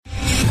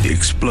The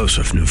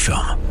explosive new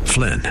film,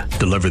 Flynn,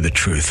 deliver the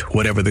truth,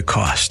 whatever the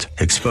cost,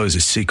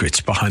 exposes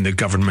secrets behind the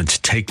government's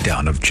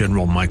takedown of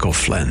General Michael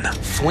Flynn.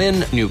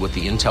 Flynn knew what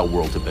the intel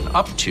world had been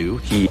up to.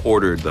 He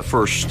ordered the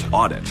first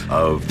audit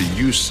of the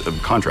use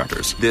of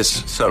contractors.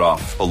 This set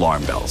off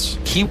alarm bells.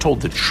 He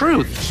told the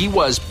truth. He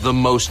was the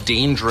most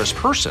dangerous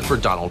person for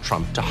Donald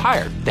Trump to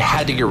hire. They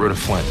had to get rid of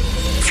Flynn.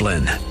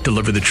 Flynn,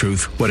 deliver the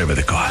truth, whatever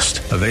the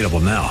cost. Available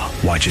now.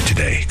 Watch it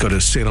today. Go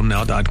to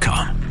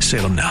salemnow.com.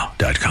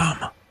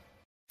 salemnow.com.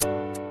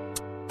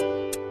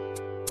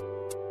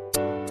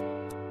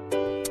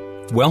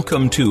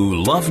 Welcome to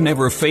Love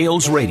Never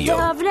Fails Radio.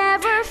 Love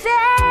never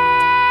fails.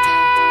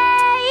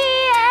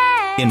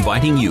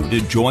 Inviting you to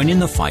join in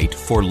the fight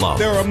for love.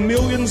 There are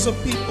millions of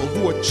people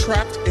who are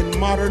trapped in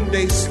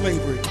modern-day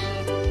slavery.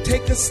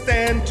 Take a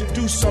stand to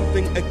do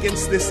something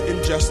against this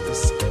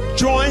injustice.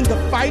 Join the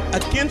fight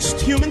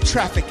against human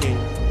trafficking.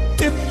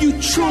 If you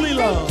truly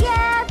love,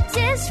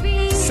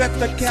 set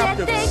the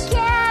captives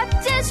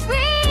free.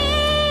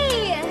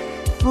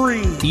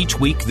 Each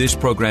week, this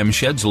program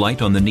sheds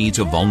light on the needs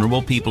of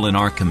vulnerable people in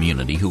our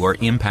community who are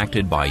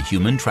impacted by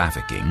human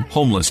trafficking,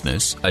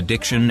 homelessness,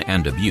 addiction,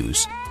 and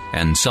abuse,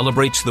 and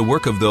celebrates the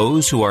work of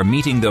those who are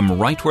meeting them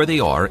right where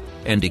they are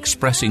and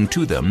expressing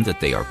to them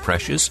that they are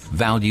precious,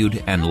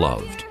 valued, and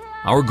loved.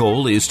 Our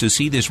goal is to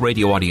see this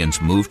radio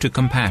audience move to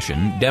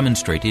compassion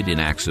demonstrated in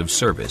acts of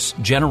service,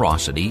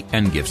 generosity,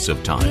 and gifts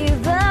of time.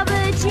 Give up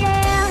a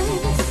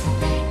chance.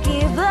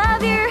 Give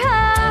up your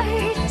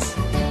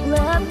heart.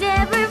 Love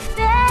never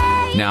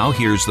fails. Now,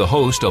 here's the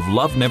host of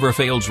Love Never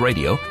Fails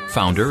Radio,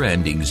 founder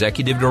and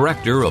executive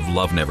director of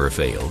Love Never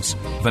Fails,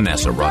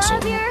 Vanessa Russell.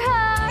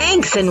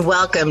 Thanks and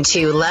welcome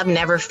to Love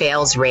Never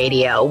Fails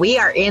Radio. We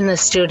are in the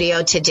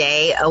studio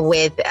today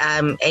with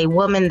a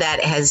woman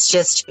that has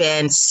just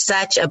been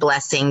such a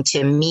blessing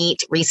to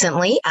meet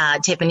recently,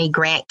 Tiffany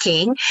Grant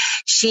King.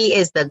 She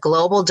is the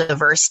Global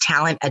Diverse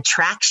Talent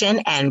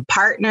Attraction and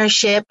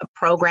Partnership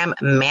Program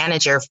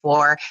Manager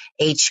for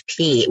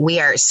HP. We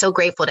are so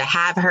grateful to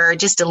have her.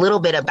 Just a little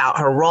bit about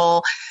her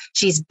role.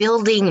 She's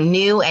building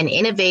new and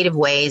innovative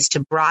ways to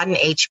broaden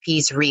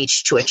HP's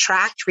reach to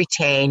attract,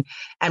 retain,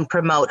 and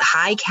promote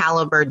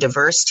high-caliber,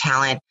 diverse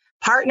talent,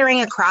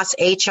 partnering across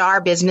HR,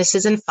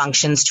 businesses, and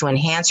functions to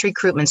enhance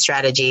recruitment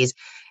strategies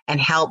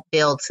and help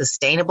build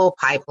sustainable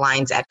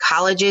pipelines at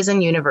colleges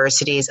and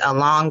universities,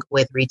 along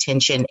with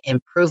retention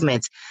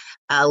improvements.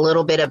 A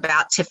little bit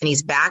about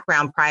Tiffany's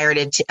background prior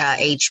to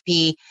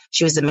HP.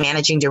 She was the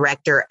managing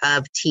director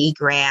of T.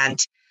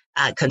 Grant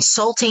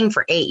Consulting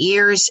for 8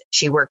 years.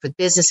 She worked with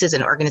businesses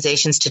and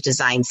organizations to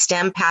design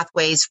STEM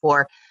pathways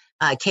for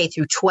K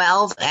through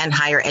 12 and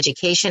higher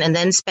education, and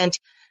then spent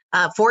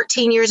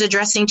 14 years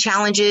addressing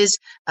challenges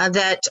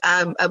that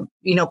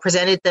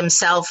presented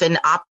themselves in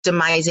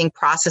optimizing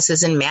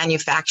processes in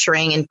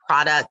manufacturing and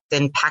product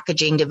and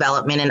packaging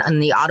development and in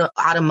the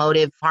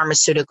automotive,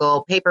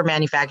 pharmaceutical, paper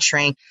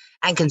manufacturing,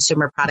 and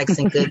consumer products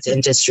and goods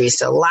industry.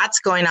 So lots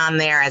going on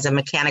there as a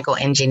mechanical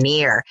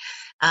engineer.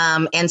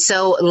 And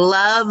so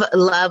love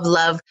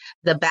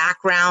the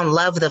background,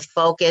 love the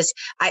focus.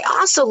 I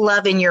also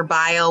love in your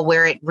bio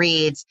where it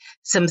reads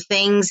some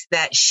things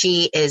that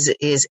she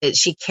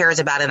cares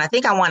about. And I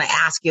think I want to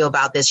ask you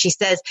about this. She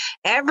says,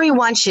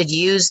 everyone should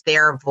use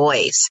their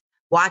voice.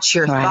 Watch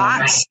your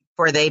thoughts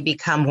for they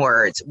become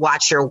words.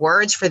 Watch your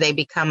words for they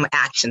become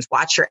actions.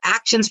 Watch your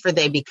actions for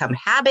they become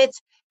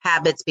habits.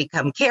 Habits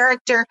become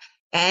character,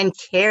 and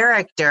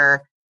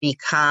character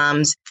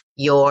becomes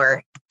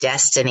your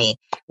destiny.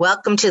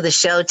 Welcome to the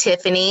show,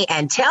 Tiffany,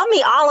 and tell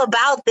me all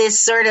about this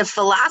sort of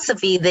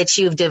philosophy that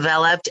you've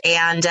developed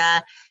and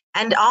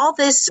all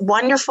this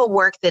wonderful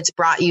work that's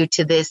brought you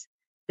to this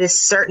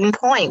certain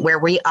point where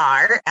we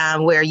are,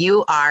 where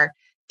you are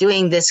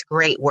doing this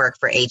great work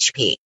for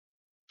HP.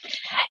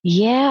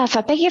 Yes,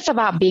 I think it's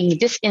about being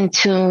just in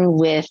tune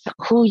with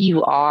who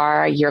you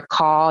are, your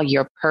call,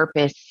 your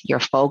purpose,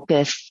 your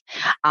focus,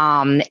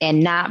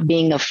 and not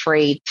being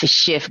afraid to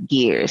shift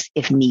gears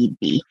if need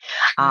be.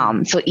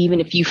 So even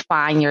if you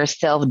find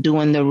yourself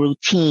doing the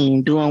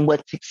routine, doing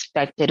what's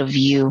expected of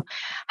you,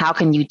 how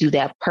can you do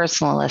that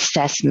personal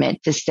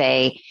assessment to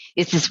say,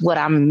 is this what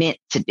I'm meant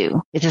to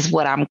do? Is this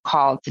what I'm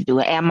called to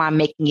do? Am I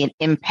making an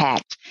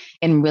impact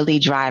and really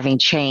driving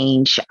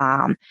change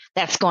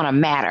that's going to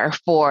matter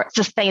for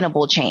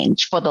sustainable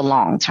change for the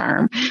long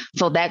term?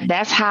 So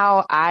that's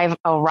how I've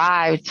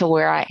arrived to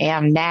where I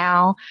am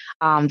now.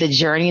 The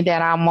journey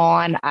that I'm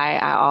on,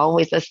 I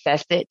always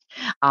assess it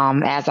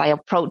as I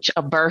approach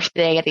a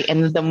birthday at the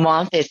end of the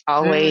month. It's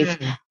always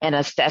an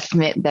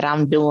assessment that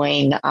I'm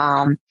doing,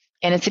 and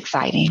it's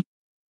exciting.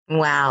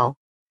 Wow.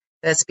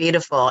 That's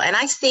beautiful. And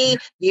I see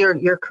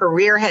your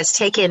career has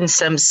taken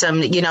some,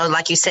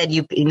 like you said,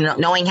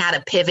 knowing how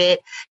to pivot,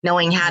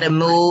 knowing how to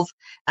move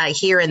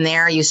here and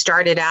there. You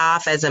started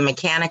off as a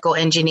mechanical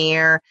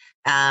engineer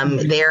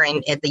there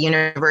at the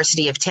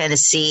University of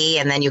Tennessee,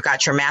 and then you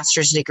got your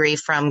master's degree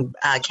from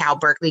Cal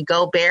Berkeley.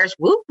 Go Bears!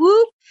 Whoop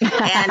whoop!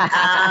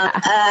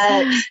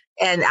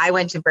 and I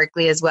went to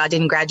Berkeley as well. I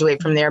didn't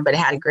graduate from there, but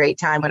had a great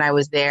time when I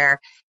was there.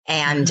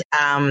 And,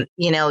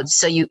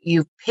 so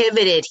you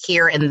pivoted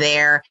here and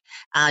there.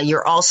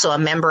 You're also a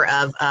member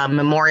of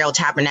Memorial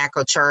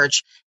Tabernacle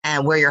Church,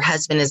 where your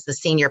husband is the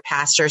senior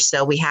pastor.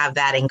 So we have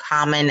that in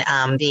common,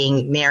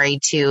 being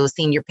married to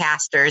senior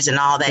pastors and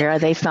all that. Are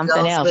they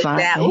something else? Huh?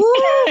 That. Ooh,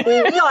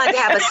 we ought to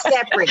have a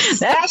separate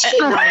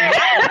session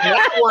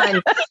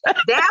on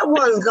that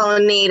one's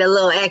going to need a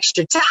little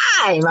extra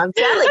time, I'm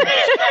telling you.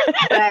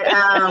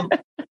 But,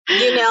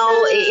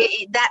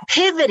 that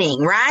pivoting,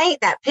 right?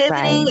 That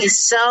pivoting is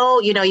so,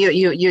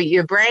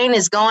 your brain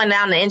is going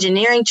down the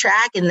engineering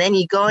track, and then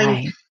you're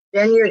going,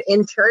 then you're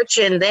in church,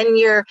 and then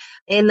you're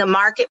in the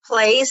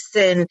marketplace,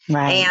 and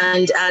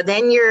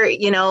then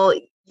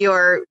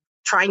you're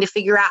trying to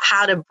figure out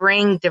how to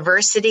bring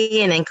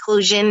diversity and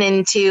inclusion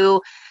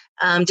into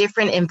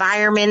different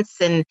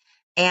environments, and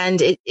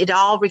it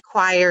all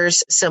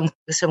requires some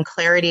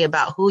clarity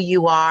about who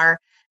you are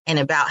and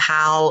about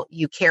how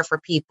you care for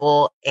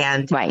people,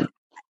 and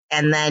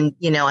then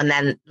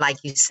like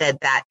you said,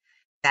 that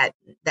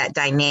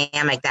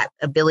dynamic, that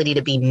ability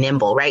to be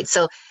nimble, right?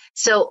 So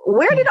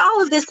where did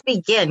all of this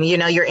begin?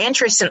 Your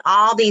interest in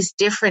all these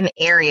different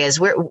areas.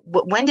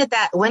 When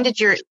did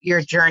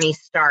your journey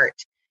start,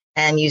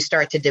 and you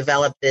start to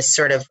develop this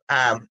sort of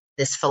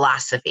this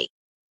philosophy?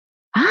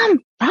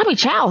 Probably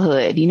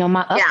childhood,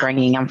 my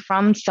upbringing. I'm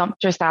from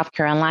Sumter, South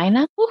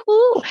Carolina.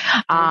 Woohoo!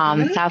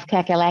 South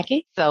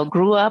Kakalaki. So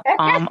grew up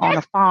on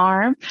a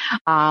farm.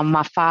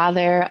 My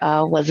father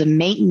was a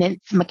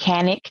maintenance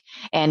mechanic,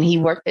 and he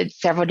worked at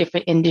several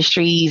different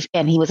industries,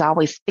 and he was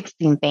always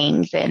fixing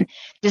things, and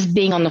just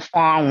being on the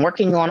farm,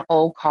 working on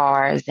old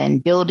cars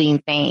and building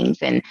things,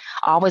 and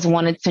always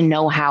wanted to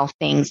know how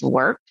things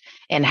worked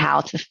and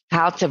how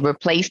to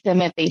replace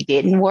them if they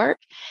didn't work,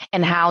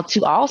 and how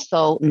to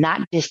also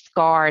not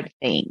discard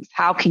things.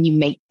 How can you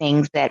make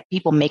things that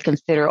people may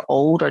consider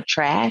old or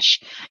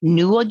trash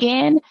new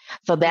again?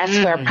 So that's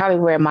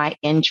where my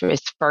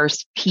interest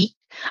first peaked,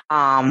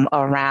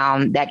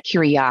 around that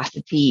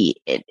curiosity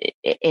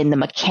in the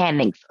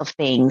mechanics of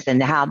things,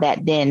 and how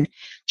that then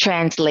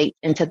translates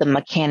into the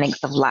mechanics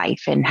of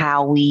life, and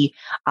how we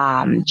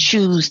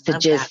choose to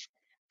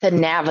to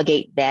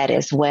navigate that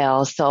as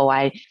well. So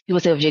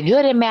people say, if you're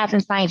good at math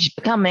and science, you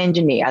become an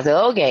engineer. I said,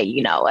 okay,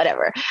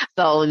 whatever.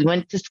 So we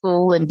went to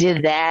school and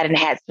did that, and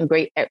had some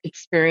great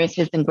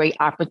experiences and great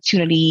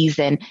opportunities.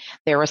 And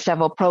there were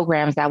several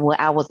programs that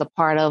I was a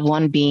part of,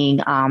 one being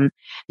the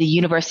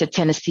University of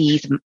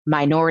Tennessee's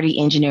Minority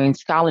Engineering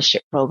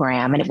Scholarship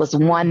Program. And it was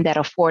one that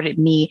afforded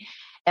me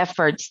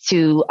efforts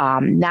to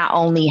not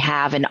only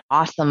have an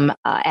awesome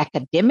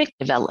academic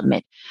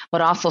development,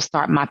 but also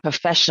start my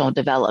professional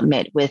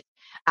development with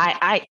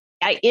I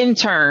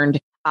interned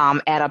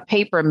at a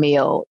paper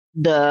mill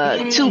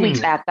the 2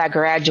 weeks after I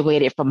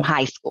graduated from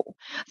high school.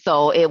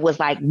 So it was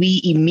like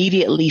we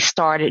immediately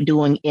started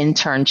doing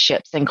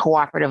internships and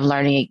cooperative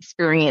learning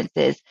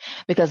experiences,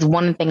 because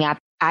one thing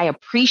I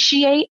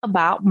appreciate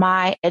about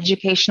my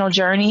educational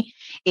journey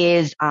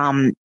is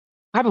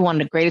probably one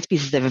of the greatest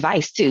pieces of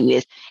advice too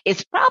is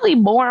it's probably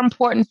more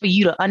important for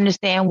you to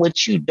understand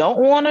what you don't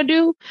want to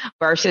do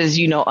versus,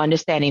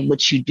 understanding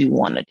what you do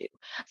want to do.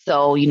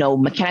 So,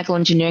 mechanical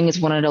engineering is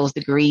one of those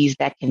degrees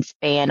that can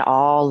span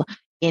all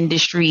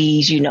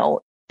industries.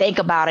 Think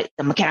about it,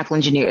 the mechanical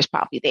engineer is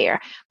probably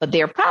there, but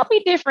there are probably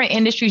different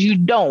industries you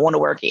don't want to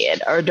work in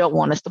or don't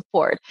want to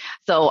support.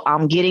 So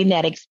I'm getting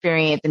that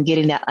experience and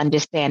getting that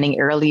understanding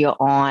earlier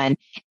on,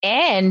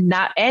 and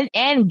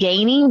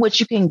gaining what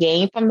you can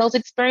gain from those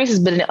experiences,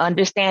 but in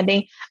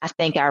understanding, I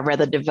think I'd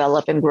rather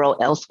develop and grow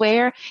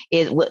elsewhere.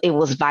 It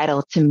was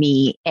vital to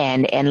me,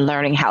 and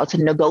learning how to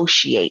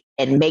negotiate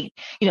and make,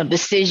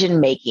 decision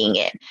making,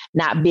 and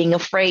not being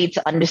afraid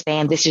to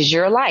understand this is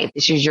your life,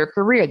 this is your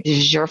career, this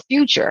is your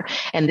future.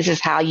 And this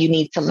is how you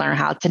need to learn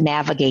how to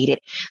navigate it.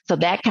 So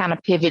that kind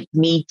of pivoted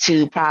me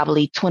to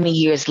probably 20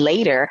 years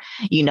later,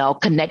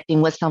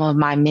 connecting with some of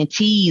my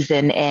mentees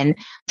and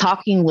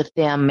talking with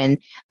them. And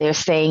they're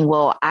saying,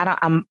 well,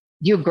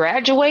 you're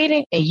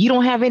graduating and you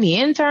don't have any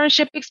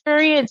internship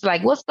experience.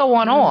 Like, what's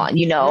going on?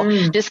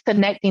 Just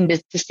connecting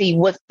to see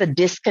what's the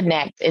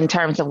disconnect in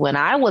terms of when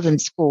I was in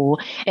school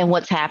and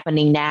what's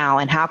happening now,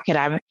 and how can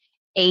I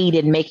aid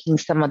in making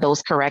some of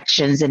those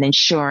corrections and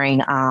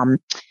ensuring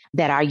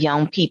that our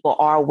young people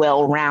are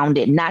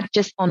well-rounded, not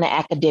just on the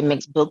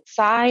academics book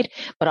side,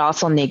 but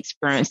also on the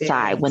experience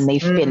side when they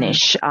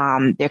finish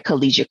their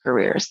collegiate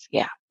careers.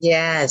 Yeah.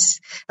 Yes.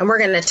 And we're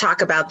going to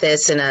talk about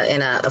this in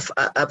a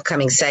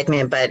upcoming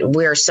segment, but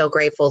we're so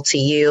grateful to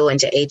you and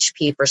to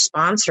HP for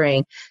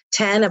sponsoring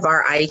 10 of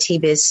our IT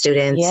Biz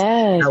students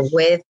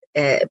with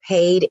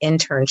paid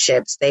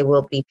internships. They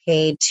will be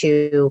paid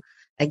to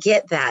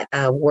get that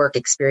work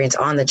experience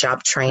on the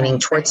job training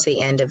towards the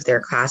end of their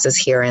classes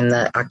here in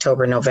the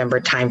October-November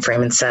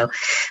timeframe. And so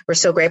we're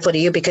so grateful to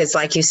you because,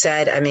 like you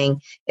said,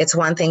 it's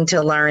one thing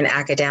to learn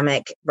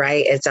academic,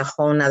 right? It's a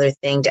whole nother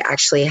thing to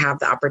actually have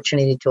the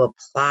opportunity to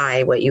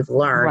apply what you've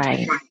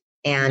learned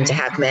and to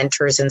have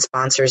mentors and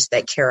sponsors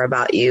that care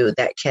about you,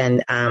 that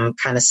can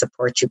kind of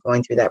support you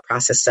going through that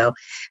process. So,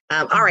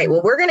 all right,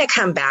 well, we're going to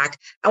come back.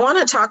 I want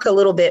to talk a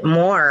little bit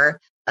more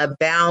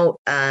about,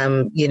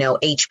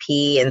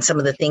 HP and some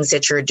of the things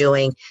that you're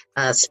doing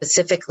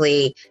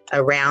specifically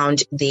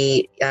around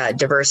the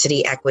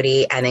diversity,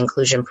 equity, and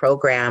inclusion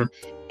program.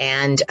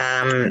 And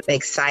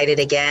excited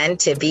again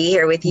to be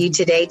here with you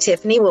today,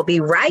 Tiffany. We'll be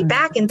right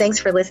back. And thanks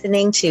for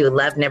listening to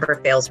Love Never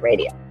Fails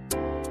Radio.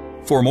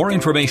 For more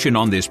information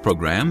on this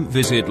program,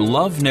 visit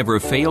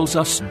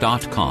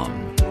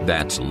loveneverfailsus.com.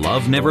 That's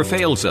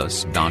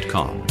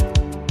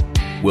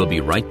loveneverfailsus.com. We'll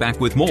be right back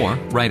with more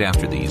right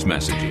after these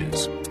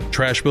messages.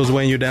 Trash bills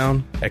weighing you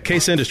down? At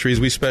Case Industries,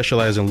 we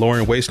specialize in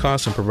lowering waste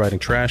costs and providing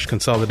trash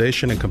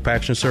consolidation and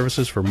compaction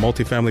services for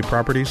multifamily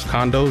properties,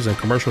 condos, and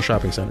commercial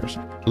shopping centers.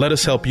 Let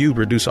us help you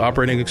reduce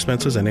operating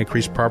expenses and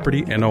increase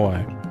property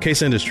NOI.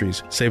 Case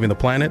Industries, saving the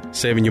planet,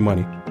 saving you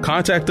money.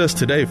 Contact us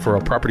today for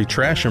a property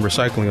trash and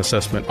recycling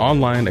assessment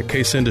online at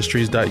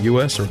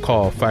caseindustries.us or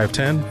call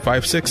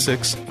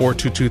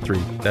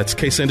 510-566-4223. That's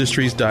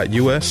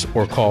caseindustries.us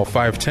or call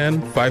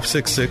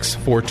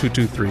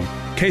 510-566-4223.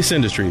 Case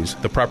Industries,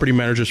 the property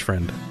manager's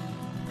friend.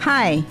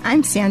 Hi,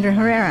 I'm Sandra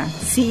Herrera,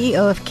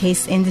 CEO of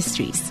Case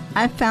Industries.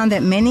 I've found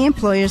that many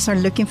employers are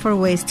looking for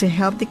ways to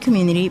help the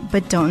community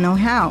but don't know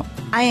how.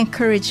 I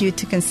encourage you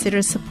to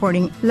consider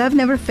supporting Love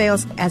Never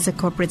Fails as a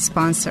corporate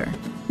sponsor.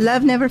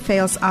 Love Never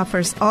Fails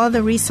offers all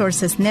the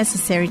resources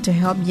necessary to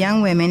help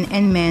young women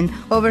and men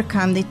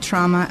overcome the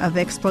trauma of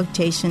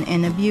exploitation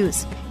and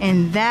abuse.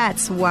 And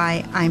that's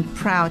why I'm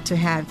proud to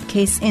have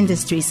Case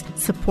Industries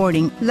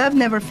supporting Love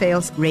Never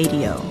Fails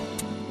Radio.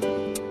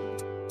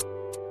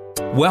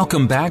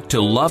 Welcome back to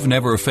Love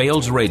Never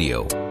Fails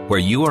Radio, where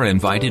you are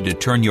invited to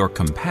turn your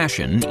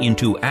compassion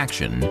into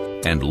action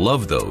and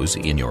love those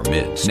in your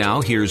midst.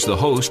 Now, here's the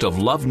host of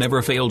Love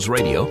Never Fails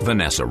Radio,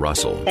 Vanessa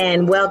Russell.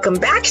 And welcome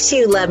back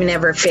to Love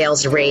Never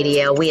Fails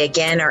Radio. We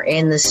again are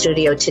in the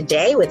studio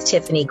today with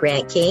Tiffany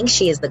Grant King.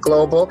 She is the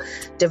Global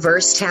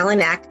Diverse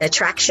Talent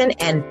Attraction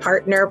and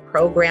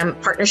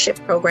Partnership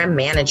Program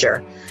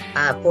Manager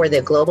for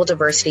the Global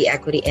Diversity,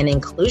 Equity, and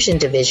Inclusion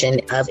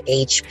Division of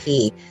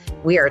HP.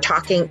 We are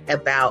talking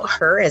about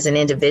her as an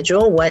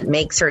individual, what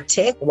makes her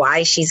tick,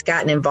 why she's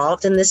gotten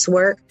involved in this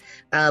work.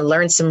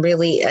 Learned some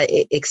really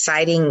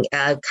exciting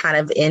kind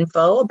of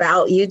info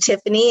about you,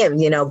 Tiffany, of,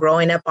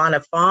 growing up on a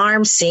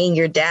farm, seeing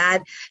your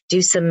dad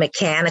do some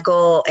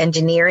mechanical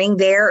engineering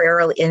there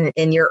early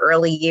in your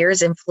early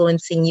years,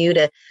 influencing you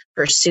to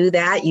pursue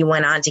that. You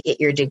went on to get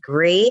your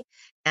degree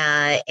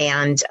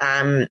and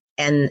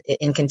in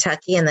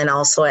Kentucky, and then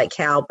also at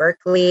Cal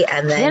Berkeley,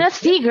 and then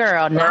Tennessee,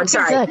 girl, not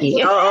Kentucky.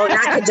 Oh,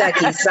 not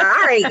Kentucky.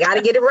 Sorry, got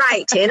to get it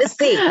right.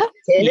 Tennessee.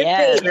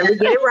 Yes. Let me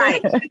get it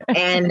right.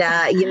 And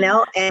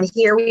and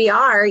here we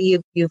are.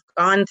 You've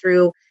gone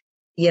through,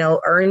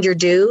 earned your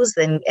dues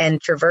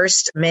and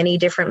traversed many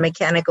different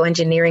mechanical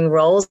engineering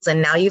roles,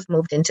 and now you've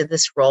moved into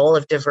this role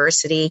of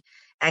diversity,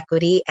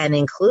 equity, and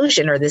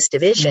inclusion, or this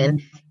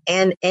division.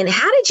 Mm-hmm. And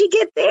how did you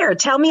get there?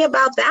 Tell me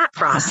about that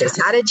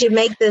process. How did you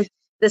make the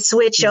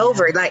switch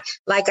over?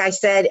 Like I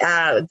said,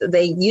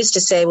 they used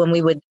to say when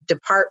we would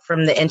depart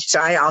from so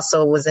I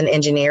also was an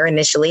engineer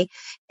initially,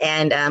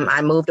 and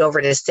I moved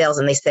over to sales,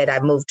 and they said I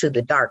moved to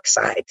the dark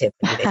side,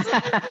 Tiffany.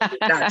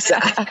 Dark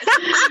side.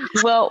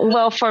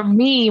 Well, for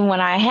me, when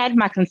I had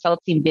my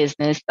consulting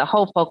business, the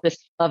whole focus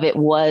of it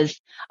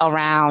was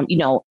around,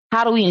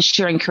 how do we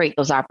ensure and create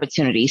those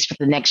opportunities for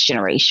the next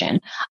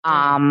generation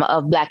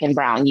of Black and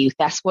Brown youth?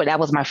 That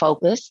was my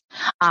focus.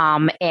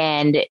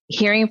 And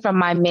hearing from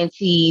my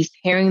mentees,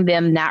 hearing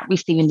them not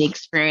receiving the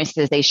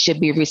experiences they should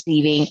be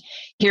receiving,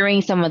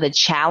 hearing some of the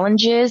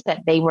challenges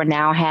that they were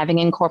now having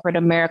in corporate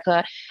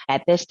America.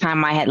 At this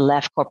time, I had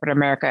left corporate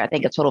America, I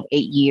think a total of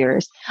 8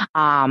 years.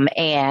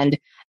 And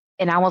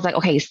I was like,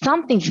 okay,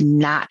 something's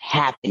not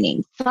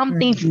happening.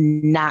 Something's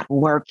not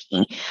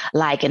working.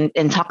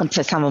 And talking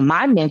to some of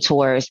my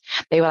mentors,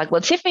 they were like,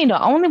 well, Tiffany,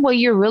 the only way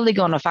you're really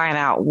going to find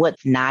out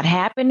what's not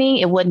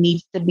happening and what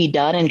needs to be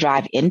done and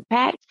drive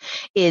impact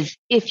is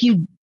if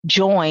you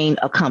join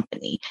a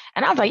company.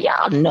 And I was like,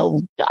 y'all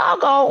know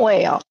doggone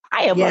well,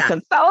 I am a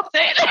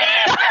consultant.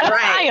 Right.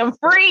 I am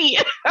free.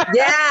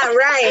 Yeah,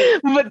 right.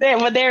 But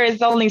there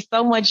is only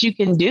so much you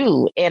can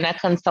do in a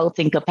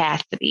consulting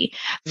capacity.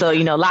 So,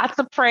 lots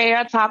of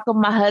prayer, talk with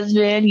my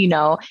husband,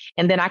 and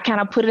then I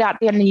kind of put it out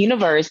there in the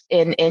universe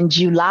in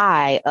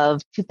July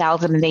of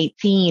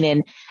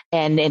 2018.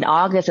 And in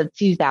August of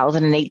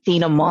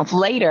 2018, a month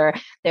later,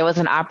 there was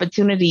an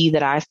opportunity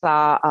that I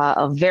saw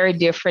a very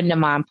dear friend of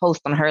mine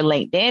post on her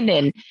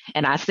LinkedIn,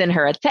 and I sent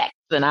her a text.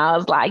 And I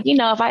was like,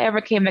 if I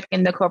ever came back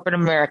into corporate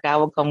America, I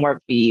would come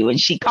work for you. And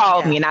she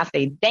called me and I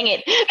say, dang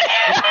it.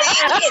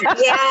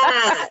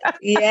 Yeah.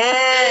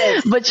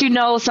 Yes. But you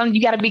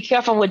got to be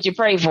careful what you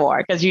pray for,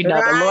 because the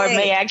Lord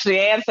may actually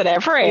answer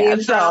that prayer.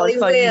 So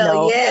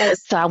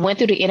yes. So I went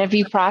through the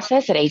interview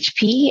process at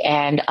HP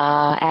and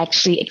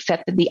actually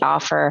accepted the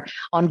offer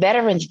on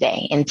Veterans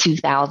Day in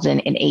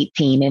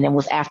 2018. And it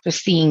was after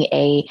seeing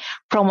a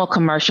promo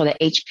commercial that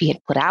HP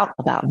had put out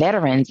about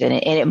veterans, and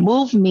it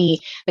moved me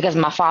because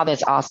my father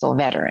is also a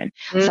veteran.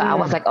 So I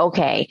was like,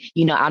 okay,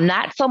 I'm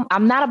not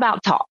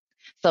about talk.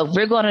 So if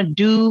we're going to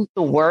do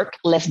the work,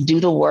 let's do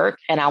the work.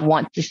 And I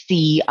want to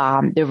see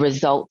the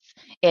results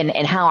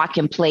and how I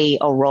can play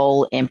a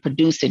role in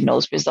producing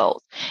those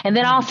results. And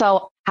then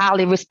also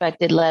highly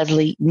respected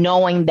Leslie,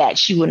 knowing that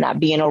she would not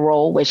be in a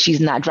role where she's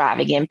not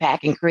driving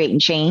impact and creating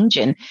change,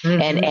 and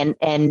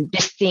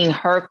just seeing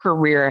her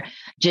career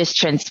just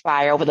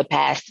transpire over the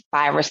past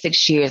 5 or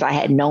 6 years. I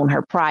had known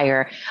her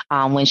prior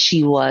when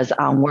she was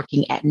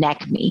working at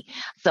NACME.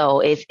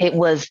 So it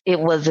was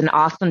an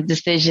awesome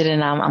decision,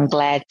 and I'm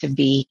glad to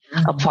be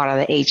a part of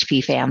the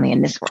HP family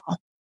in this role.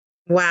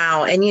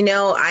 Wow. And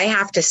I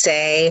have to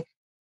say,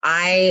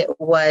 I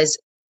was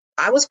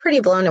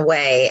pretty blown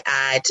away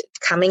at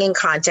coming in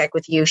contact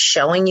with you,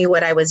 showing you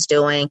what I was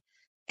doing,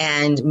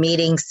 and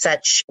meeting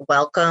such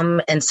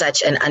welcome and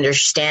such an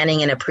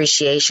understanding and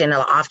appreciation.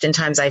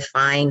 Oftentimes I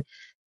find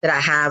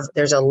that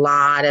there's a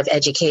lot of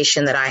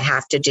education that I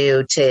have to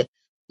do to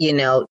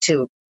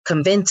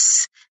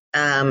convince,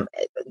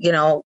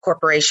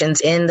 corporations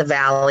in the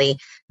Valley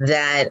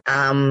that,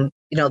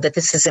 that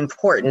this is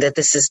important, that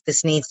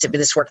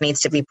this work needs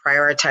to be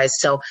prioritized.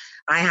 So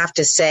I have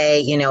to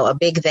say, a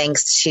big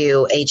thanks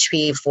to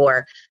HP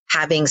for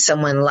having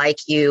someone like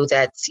you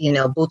that's,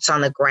 boots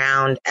on the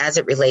ground as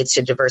it relates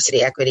to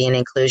diversity, equity, and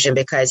inclusion,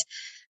 because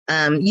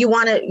you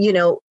want to,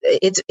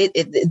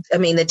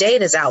 the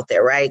data is out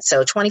there, right?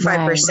 So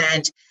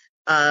 25%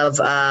 of,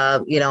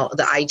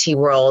 the IT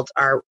world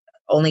are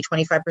only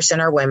 25%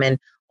 are women,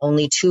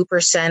 only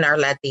 2% are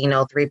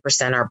Latino,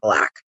 3% are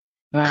Black.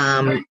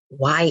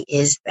 Why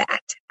is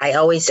that? I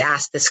always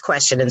ask this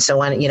question. And so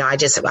when,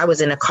 I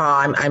was in a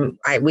call,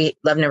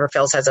 Love Never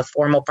Fails has a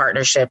formal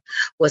partnership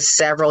with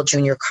several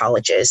junior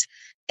colleges.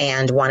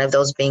 And one of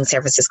those being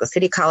San Francisco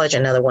City College,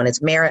 another one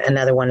is Merritt,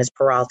 another one is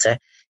Peralta.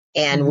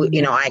 And,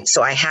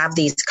 I have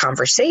these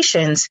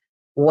conversations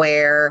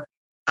where,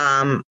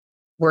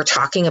 we're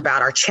talking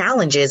about our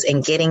challenges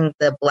in getting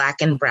the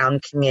Black and Brown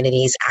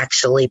communities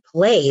actually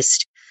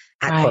placed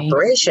at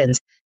corporations.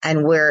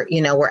 And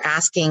we're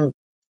asking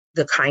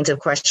the kinds of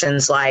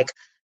questions like,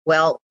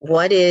 well,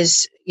 what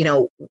is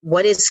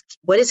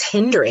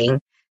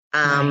hindering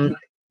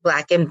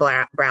Black and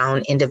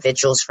Brown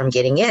individuals from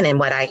getting in? And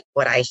what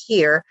I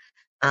hear,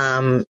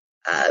 over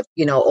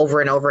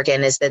and over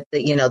again is that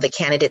the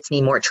candidates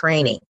need more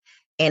training.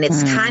 And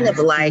it's kind of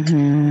like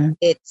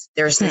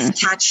there's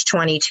this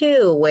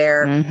catch-22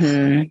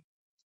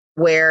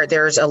 where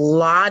there's a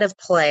lot of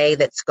play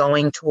that's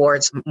going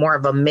towards more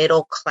of a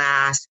middle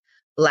class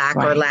Black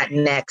or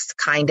Latinx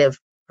kind of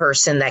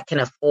person that can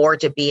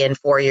afford to be in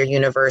four-year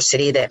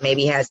university, that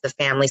maybe has the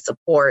family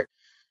support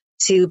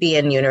to be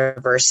in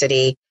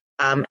university.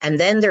 And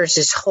then there's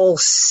this whole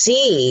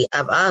sea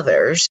of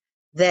others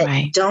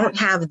that don't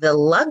have the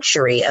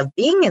luxury of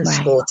being in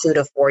school 2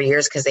 to 4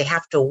 years because they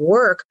have to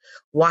work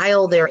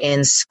while they're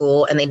in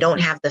school, and they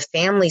don't have the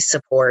family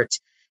support,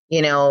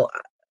 and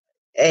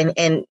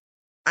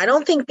I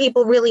don't think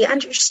people really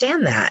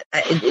understand that.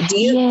 Do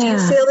you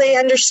feel they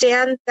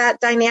understand that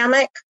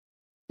dynamic?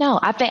 No,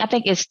 I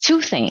think it's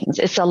two things.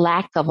 It's a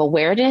lack of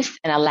awareness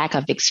and a lack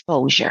of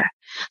exposure.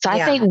 So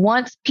I think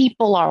once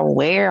people are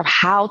aware of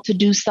how to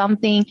do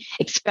something,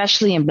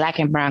 especially in Black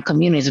and Brown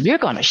communities, if you're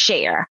going to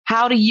share,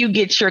 how do you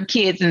get your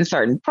kids in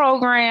certain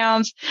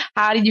programs?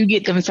 How do you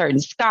get them certain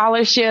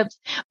scholarships?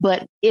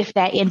 But if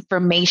that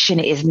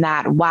information is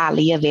not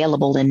widely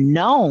available and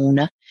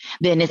known,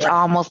 then it's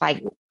almost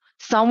like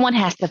someone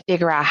has to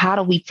figure out, how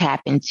do we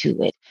tap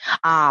into it?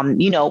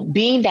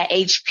 Being that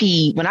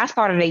HP, when I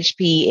started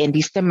HP in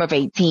December of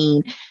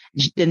 18,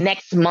 the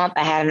next month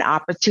I had an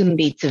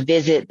opportunity to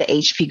visit the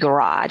HP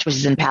garage, which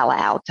is in Palo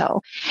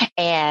Alto.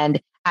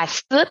 And I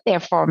stood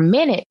there for a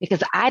minute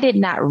because I did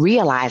not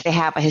realize they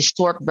have a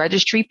historic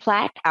registry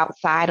plaque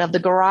outside of the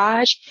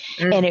garage.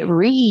 And it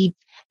reads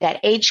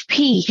that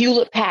HP,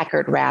 Hewlett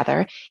Packard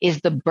rather,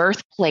 is the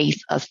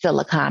birthplace of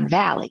Silicon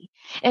Valley.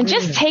 And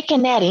just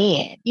taking that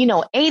in,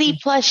 80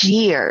 plus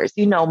years,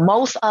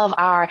 most of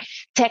our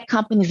tech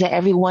companies that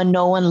everyone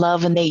know and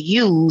love and they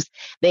use,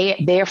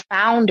 their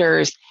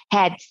founders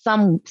had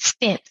some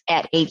stint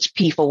at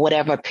HP for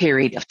whatever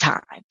period of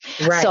time.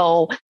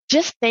 So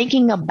just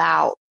thinking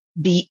about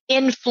the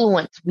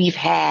influence we've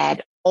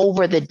had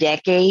over the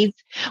decades,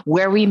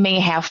 where we may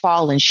have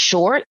fallen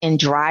short in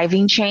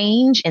driving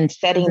change and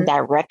setting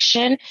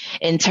direction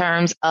in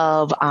terms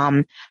of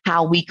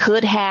how we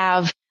could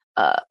have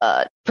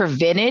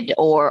prevented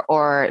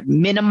or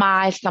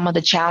minimized some of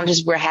the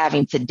challenges we're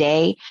having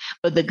today.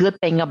 But the good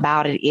thing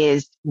about it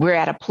is we're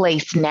at a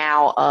place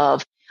now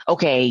of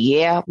okay,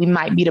 yeah, we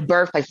might be the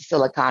birthplace of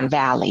Silicon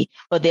Valley,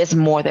 but there's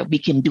more that we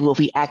can do if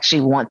we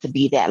actually want to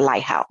be that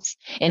lighthouse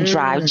and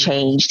drive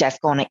change that's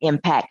going to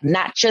impact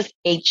not just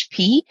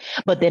HP,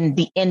 but then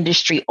the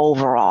industry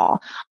overall.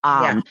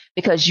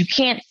 Because you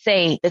can't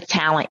say the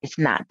talent is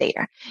not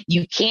there.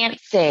 You can't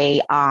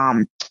say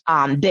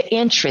the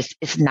interest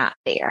is not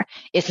there.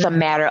 It's a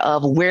matter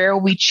of where are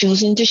we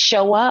choosing to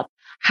show up?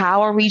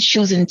 How are we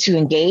choosing to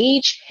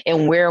engage,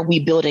 and where are we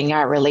building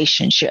our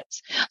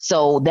relationships?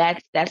 So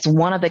that's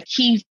one of the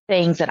key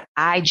things that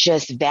I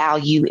just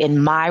value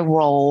in my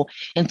role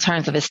in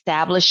terms of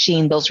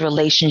establishing those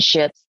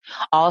relationships,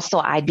 also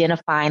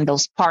identifying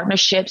those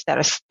partnerships that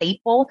are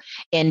staple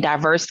in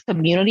diverse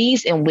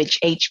communities in which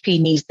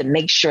HP needs to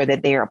make sure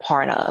that they're a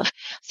part of.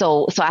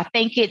 So I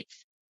think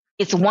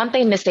it's one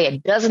thing to say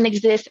it doesn't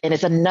exist, and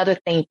it's another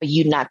thing for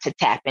you not to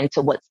tap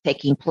into what's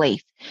taking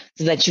place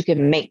so that you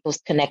can make those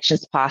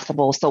connections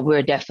possible. So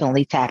we're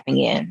definitely tapping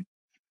in.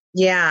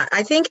 Yeah,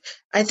 I think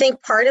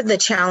part of the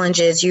challenge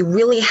is you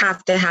really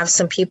have to have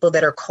some people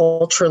that are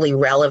culturally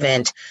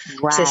relevant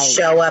to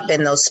show up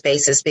in those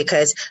spaces,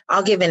 because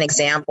I'll give an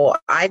example.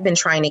 I've been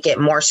trying to get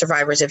more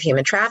survivors of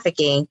human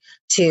trafficking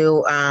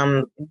to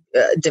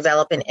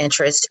develop an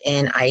interest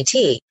in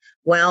IT.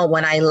 Well,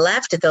 when I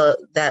left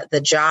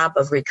the job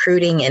of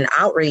recruiting and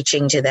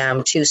outreaching to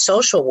them to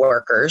social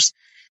workers,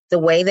 the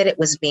way that it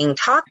was being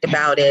talked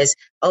about is,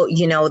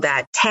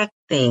 that tech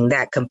thing,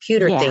 that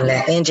computer thing,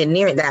 that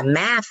engineering, that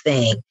math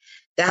thing.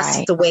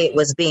 That's the way it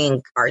was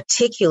being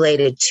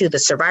articulated to the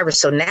survivors.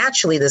 So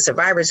naturally, the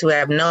survivors who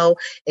have no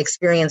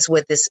experience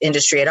with this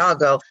industry at all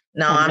go,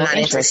 no, I'm not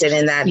interested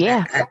in that,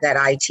 that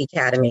IT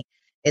academy.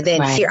 And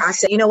then here I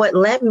said, you know what,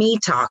 let me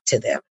talk to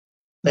them.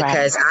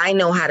 Because I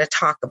know how to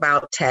talk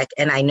about tech,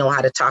 and I know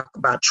how to talk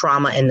about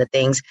trauma and the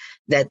things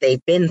that they've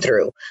been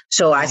through.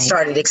 So I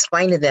started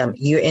explaining to them,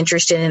 you're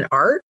interested in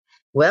art?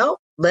 Well,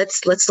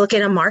 let's look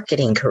at a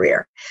marketing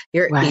career.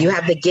 You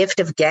have the gift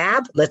of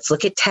gab. Let's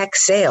look at tech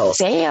sales.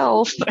 Right?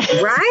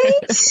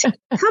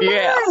 Come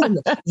on.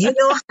 You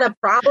know how to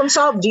problem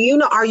solve.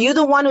 Are you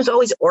the one who's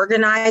always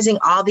organizing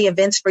all the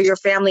events for your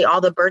family,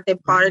 all the birthday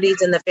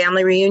parties and the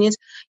family reunions?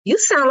 You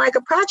sound like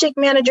a project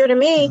manager to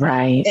me.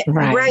 Right.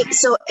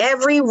 So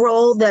every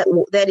role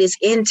that is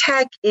in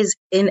tech is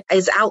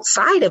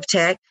outside of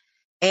tech,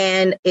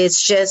 and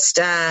it's just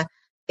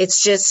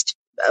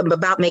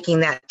about making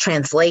that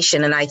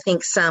translation. And I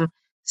think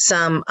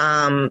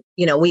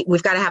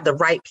we've got to have the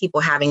right people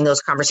having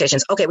those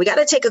conversations. Okay, we got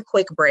to take a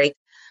quick break.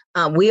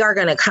 We are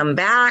going to come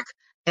back,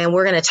 and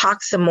we're going to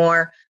talk some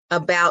more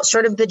about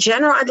sort of the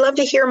general. I'd love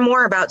to hear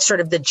more about sort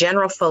of the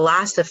general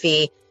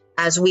philosophy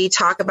as we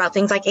talk about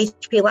things like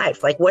HP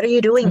Life. Like, what are you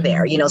doing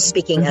there?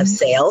 Speaking of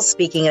sales,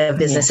 speaking of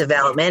business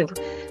development,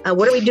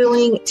 what are we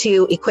doing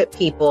to equip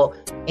people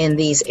in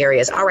these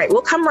areas? All right,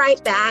 we'll come right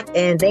back.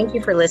 And thank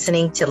you for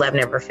listening to Love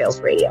Never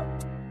Fails Radio.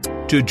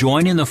 To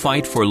join in the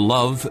fight for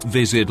love,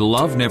 visit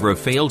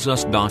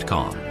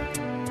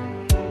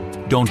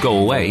loveneverfailsus.com. Don't go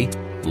away.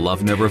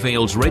 Love Never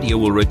Fails Radio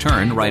will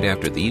return right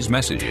after these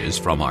messages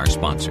from our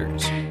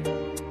sponsors.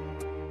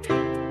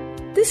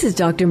 This is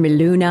Dr.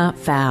 Miluna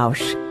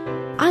Fausch.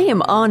 I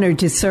am honored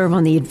to serve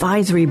on the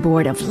advisory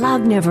board of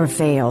Love Never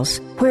Fails,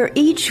 where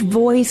each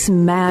voice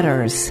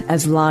matters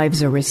as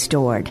lives are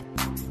restored.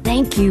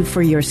 Thank you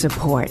for your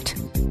support.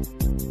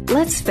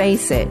 Let's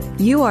face it,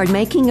 you are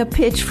making a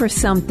pitch for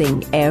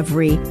something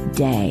every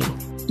day.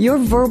 Your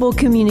verbal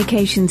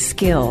communication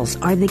skills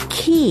are the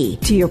key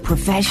to your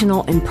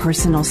professional and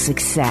personal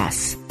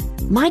success.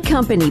 My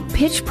company,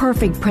 Pitch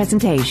Perfect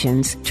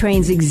Presentations,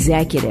 trains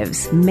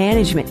executives,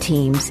 management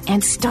teams,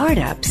 and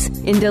startups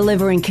in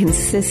delivering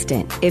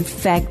consistent,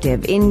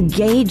 effective,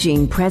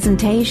 engaging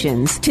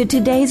presentations to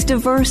today's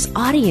diverse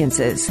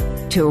audiences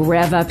to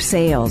rev up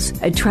sales,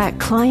 attract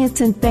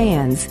clients and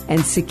fans,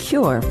 and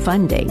secure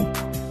funding.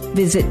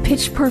 Visit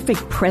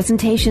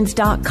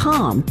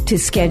pitchperfectpresentations.com to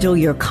schedule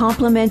your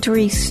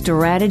complimentary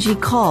strategy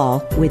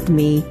call with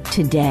me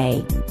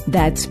today.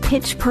 That's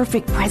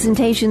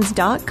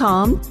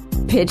pitchperfectpresentations.com,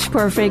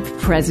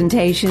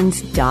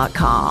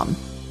 pitchperfectpresentations.com.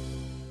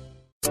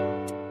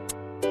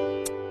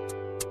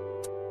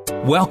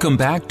 Welcome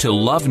back to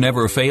Love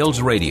Never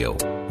Fails Radio,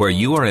 where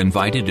you are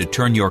invited to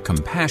turn your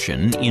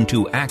compassion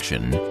into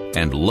action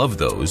and love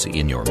those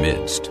in your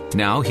midst.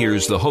 Now,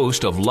 here's the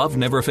host of Love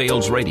Never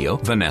Fails Radio,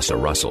 Vanessa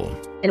Russell.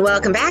 And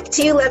welcome back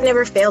to Love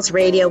Never Fails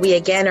Radio. We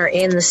again are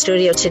in the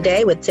studio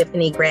today with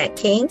Tiffany Grant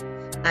King.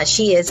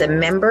 She is a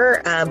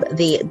member of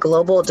the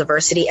Global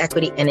Diversity,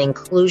 Equity, and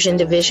Inclusion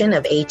Division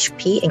of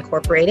HP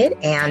Incorporated.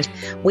 And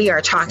we are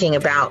talking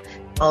about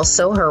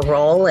also her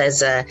role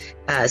as a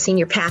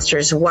senior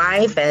pastor's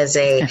wife, as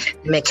a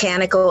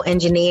mechanical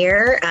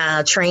engineer,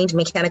 trained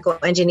mechanical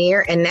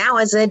engineer, and now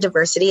as a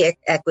diversity,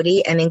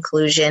 equity, and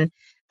inclusion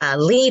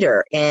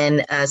leader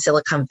in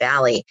Silicon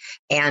Valley.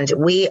 And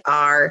we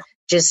are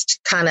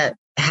just kind of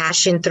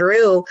hashing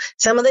through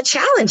some of the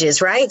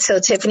challenges, right? So,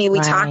 Tiffany,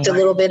 we talked a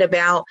little bit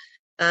about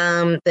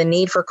the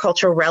need for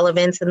cultural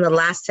relevance in the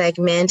last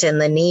segment,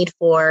 and the need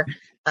for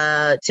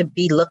to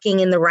be looking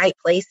in the right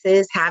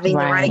places, having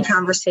the right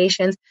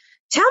conversations.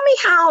 Tell me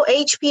how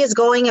HP is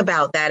going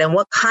about that, and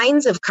what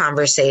kinds of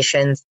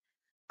conversations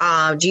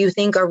do you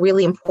think are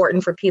really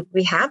important for people to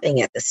be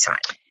having at this time?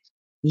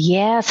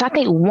 Yes, I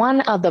think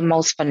one of the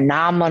most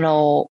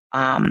phenomenal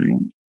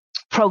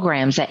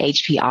programs that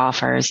HP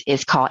offers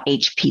is called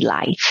HP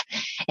Life.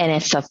 And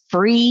it's a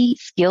free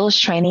skills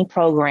training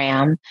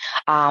program.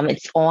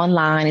 It's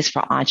online. It's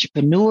for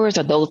entrepreneurs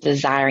or those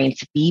desiring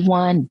to be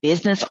one,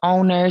 business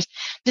owners,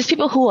 just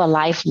people who are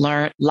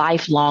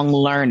lifelong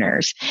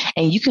learners.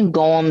 And you can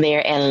go on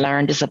there and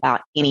learn just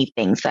about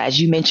anything. So as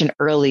you mentioned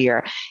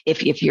earlier,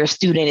 if your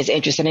student is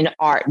interested in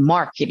art,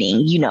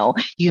 marketing, you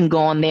can go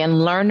on there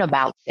and learn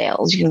about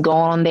sales. You can go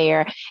on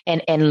there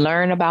and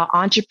learn about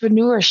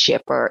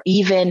entrepreneurship, or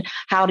even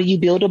how do you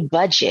build a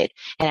budget?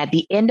 And at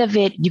the end of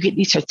it, you get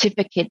these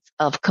certificates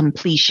of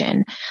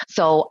completion.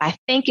 So I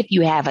think if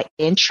you have an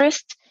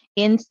interest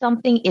in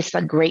something, it's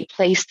a great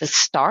place to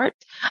start,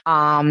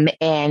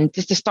 and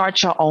just to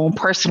start your own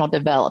personal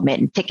development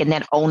and taking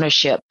that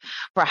ownership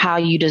for how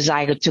you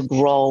desire to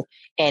grow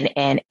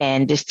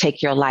and just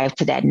take your life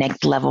to that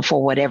next level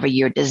for whatever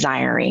you're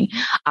desiring.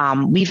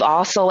 We've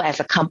also, as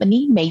a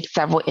company, made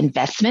several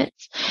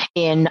investments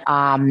in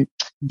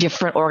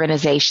different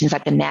organizations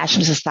like the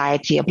National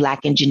Society of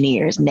Black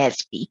Engineers,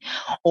 NSBE,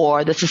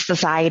 or the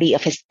Society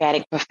of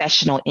Hispanic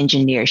Professional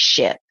Engineers,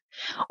 SHIP,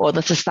 or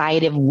the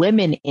Society of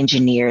Women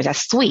Engineers,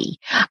 that's SWE,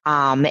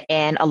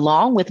 and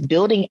along with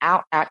building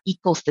out our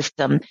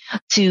ecosystem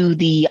to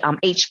the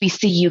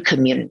HBCU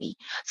community,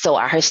 so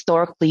our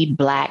historically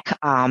Black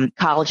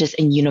colleges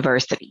and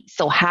universities.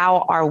 So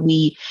how are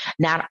we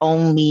not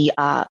only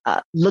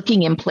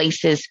looking in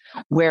places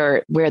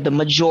where the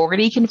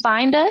majority can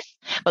find us,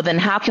 but then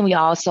how can we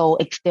also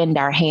extend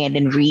our hand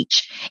and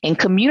reach in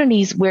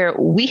communities where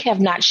we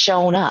have not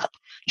shown up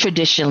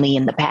traditionally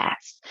in the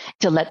past,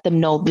 to let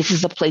them know this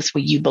is a place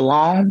where you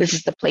belong. This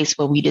is the place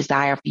where we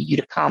desire for you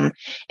to come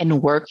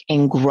and work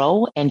and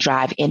grow and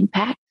drive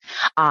impact.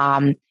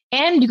 And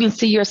you can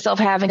see yourself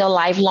having a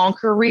lifelong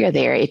career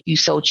there if you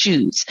so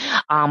choose.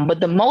 But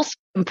the most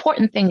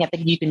important thing I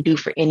think you can do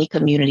for any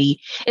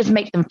community is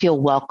make them feel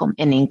welcome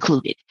and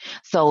included.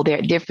 So there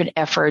are different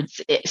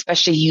efforts,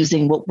 especially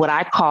using what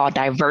I call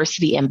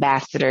diversity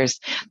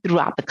ambassadors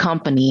throughout the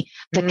company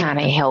to kind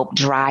of help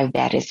drive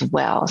that as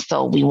well.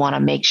 So we want to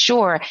make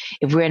sure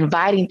if we're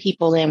inviting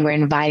people in, we're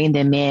inviting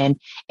them in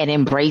and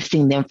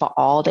embracing them for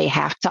all they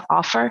have to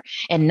offer,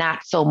 and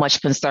not so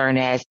much concern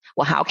as,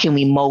 well, how can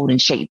we mold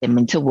and shape them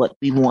into what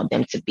we want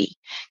them to be?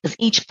 Because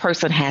each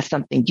person has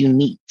something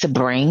unique to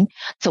bring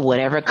to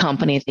whatever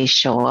company they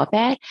show up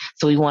at.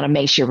 So we want to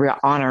make sure we're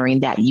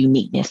honoring that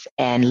uniqueness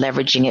and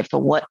leveraging it for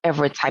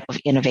whatever type of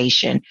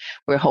innovation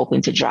we're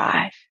hoping to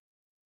drive.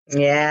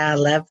 Yeah, I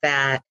love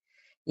that.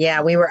 Yeah,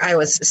 I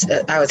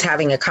was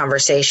having a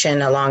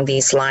conversation along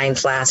these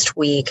lines last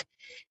week,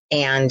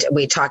 and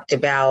we talked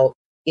about,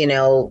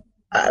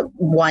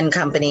 one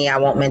company, I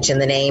won't mention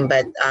the name,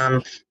 but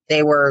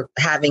they were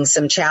having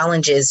some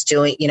challenges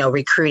doing,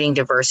 recruiting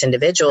diverse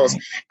individuals.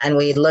 Right. And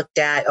we looked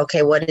at,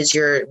 okay, what is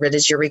your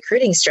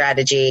recruiting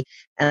strategy?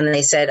 And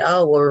they said,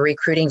 oh, well, we're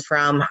recruiting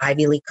from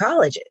Ivy League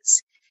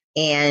colleges.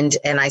 And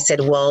I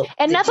said, well,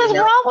 and nothing's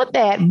wrong with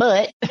that,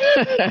 but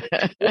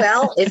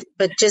well,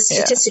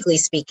 statistically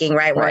speaking,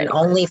 right, we're in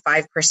only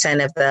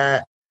 5% of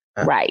the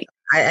right.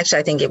 I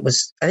think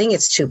it's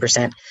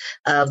 2%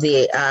 of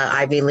the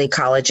Ivy League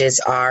colleges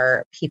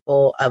are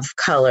people of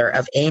color,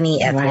 of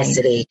any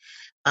ethnicity.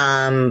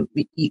 Right.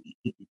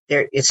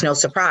 It's no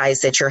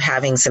surprise that you're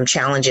having some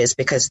challenges,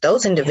 because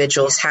those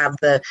individuals have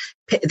the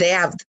pick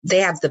of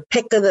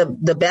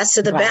the best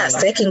of the best.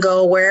 They can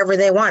go wherever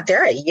they want.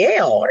 They're at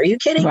Yale. Are you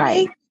kidding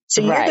me?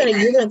 So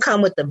you're gonna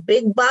come with the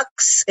big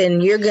bucks,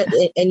 and you're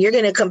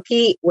gonna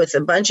compete with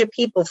a bunch of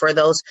people for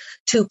those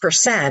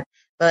 2%.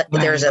 But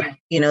there's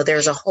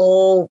a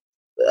whole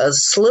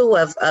slew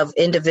of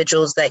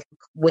individuals that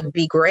would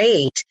be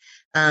great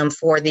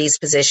for these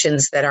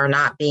positions that are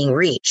not being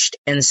reached.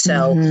 And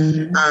so,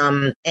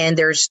 and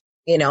there's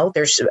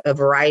a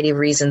variety of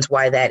reasons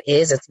why that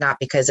is. It's not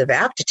because of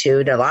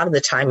aptitude. A lot of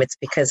the time it's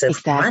because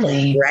of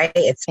money, right?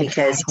 It's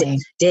because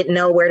didn't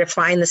know where to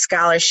find the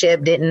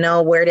scholarship, didn't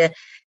know where to,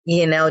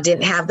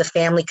 didn't have the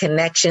family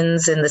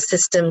connections and the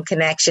system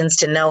connections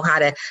to know how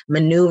to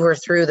maneuver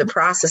through the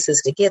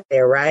processes to get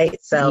there, right?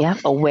 So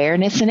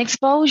awareness and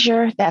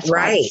exposure. That's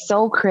right. It's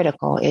so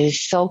critical. It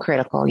is so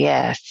critical.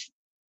 Yes.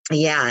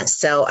 Yeah.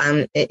 So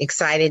I'm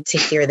excited to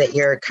hear that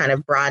you're kind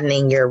of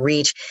broadening your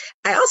reach.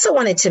 I also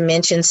wanted to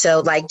mention,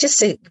 so just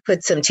to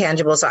put some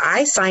tangible, so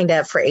I signed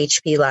up for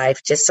HP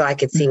Life just so I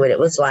could see what it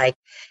was like.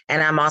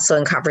 And I'm also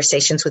in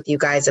conversations with you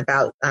guys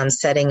about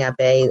setting up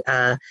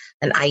an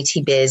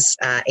IT Biz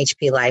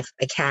HP Life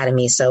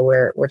Academy. So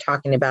we're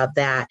talking about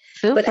that.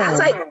 Super. But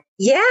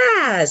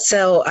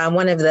so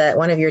one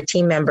of your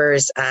team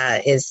members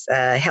is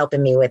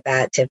helping me with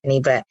that, Tiffany.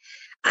 But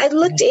I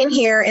looked in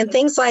here and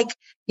things like,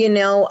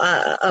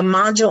 a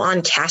module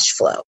on cash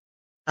flow,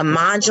 a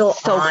module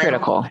so on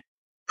critical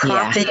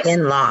Profit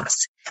and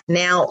loss.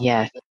 Now,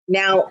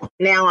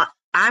 now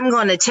I'm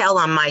going to tell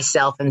on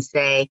myself and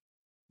say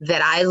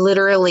that I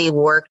literally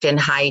worked in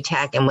high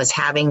tech and was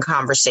having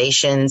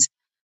conversations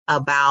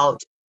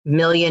about $1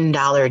 million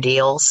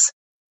deals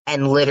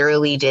and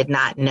literally did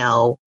not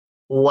know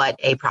what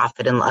a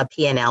profit and a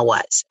P&L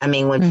was. I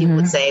mean, when people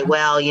would say,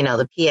 well, you know,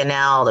 the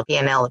P&L,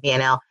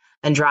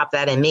 and drop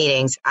that in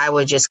meetings, I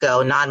would just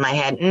go nod my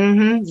head.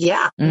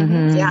 Yeah.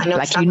 I know.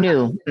 Like you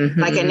knew.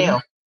 Like I knew.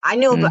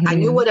 I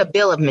knew what a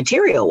bill of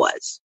material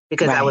was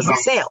because I was in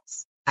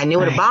sales. I knew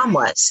what a BOM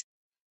was.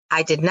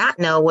 I did not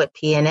know what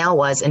P&L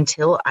was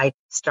until I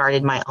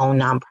started my own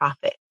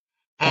nonprofit.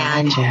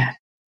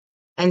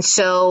 And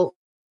so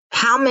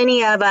how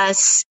many of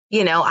us,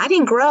 you know, I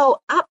didn't grow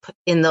up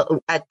in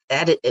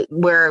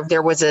where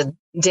there was a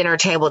dinner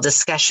table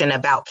discussion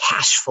about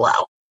cash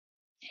flow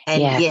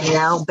and, you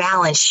know,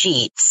 balance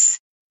sheets.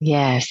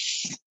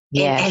 Yes.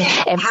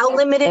 And how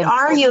limited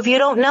are you if you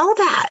don't know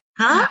that?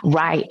 Huh?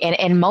 Right.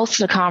 And most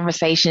of the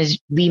conversations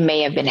we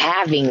may have been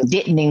having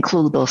didn't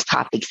include those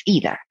topics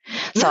either.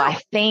 So I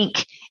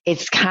think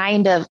it's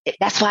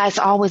that's why it's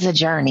always a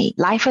journey.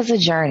 Life is a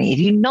journey. If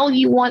you know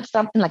you want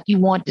something, like you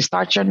want to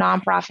start your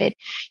nonprofit,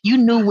 you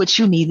knew what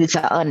you needed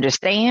to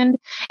understand,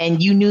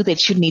 and you knew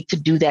that you need to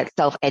do that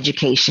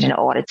self-education in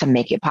order to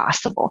make it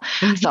possible.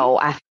 So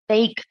I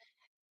think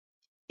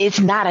it's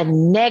not a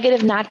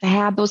negative not to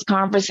have those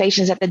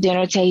conversations at the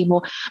dinner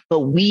table, but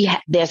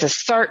there's a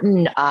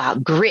certain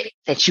grit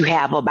that you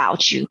have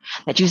about you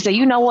that you say,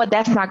 you know what,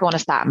 that's not going to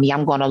stop me.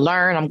 I'm going to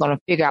learn. I'm going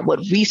to figure out what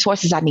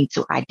resources I need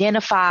to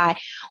identify,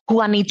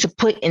 who I need to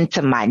put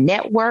into my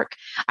network.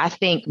 I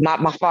think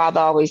my father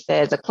always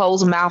says a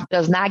closed mouth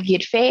does not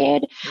get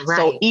fed. Right.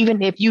 So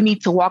even if you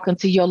need to walk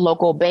into your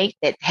local bank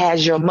that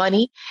has your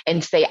money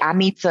and say, I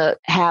need to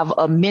have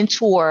a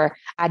mentor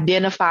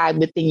identified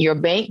within your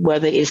bank,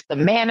 whether it's the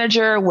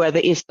manager,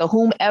 whether it's the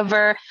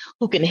whomever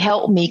who can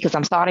help me because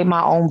I'm starting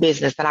my own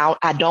business and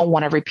I don't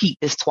want to repeat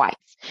this twice.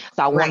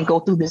 So I want to go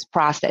through this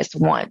process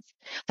once.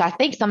 So I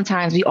think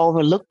sometimes we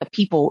overlook the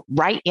people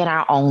right in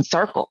our own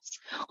circles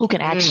who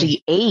can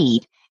actually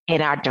aid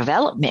in our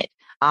development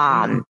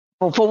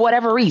for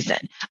whatever reason.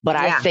 But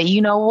I say,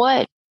 you know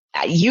what?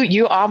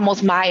 You're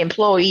almost my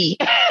employee.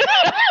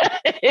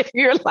 If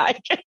you're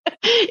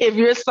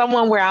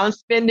someone where I'm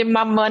spending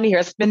my money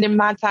or spending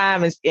my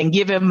time and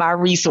giving my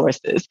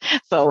resources.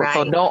 So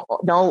don't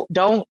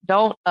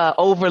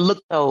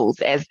overlook those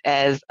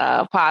as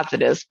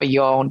positives for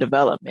your own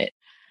development.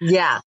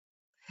 Yeah.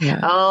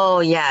 Oh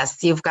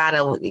yes. You've got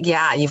to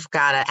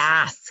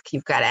ask.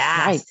 You've got to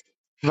ask.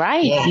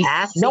 Right.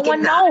 Yeah, no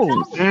one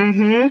knows.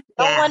 No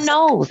one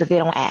knows if they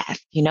don't ask,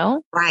 you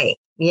know? Right.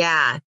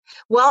 Yeah.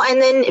 Well,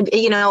 and then,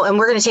 you know, and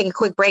we're going to take a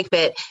quick break,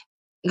 but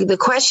the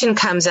question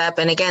comes up,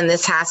 and again,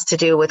 this has to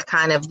do with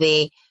kind of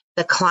the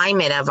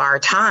climate of our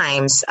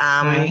times.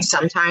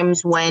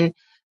 Sometimes when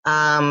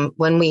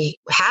we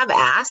have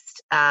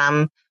asked,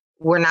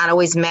 we're not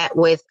always met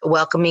with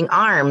welcoming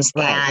arms,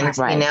 you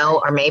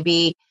know, or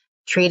maybe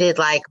treated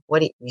like,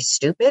 what, are you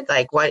stupid?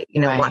 Like, what, you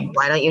know,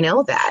 why don't you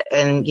know that?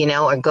 And, you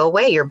know, or go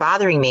away, you're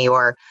bothering me.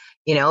 Or,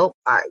 you know,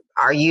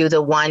 are you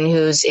the one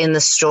who's in the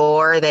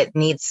store that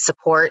needs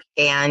support?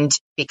 And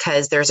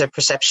because there's a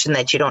perception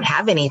that you don't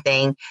have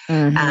anything, you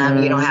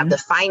don't have the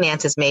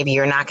finances, maybe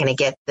you're not going to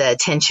get the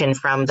attention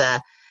from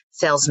the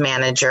sales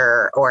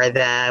manager or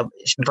the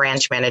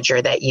branch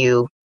manager that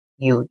you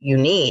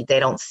need. They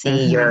don't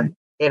see your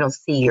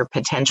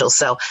potential.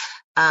 So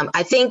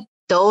I think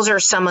those are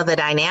some of the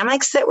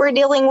dynamics that we're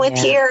dealing with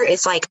here.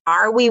 It's like,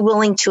 are we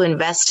willing to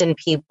invest in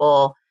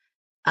people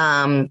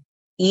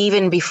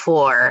even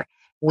before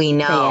we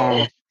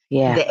know,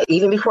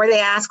 even before they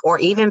ask, or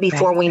even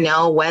before we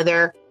know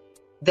whether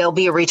there'll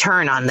be a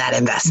return on that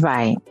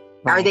investment?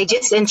 Right. Are they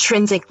just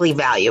intrinsically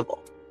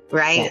valuable?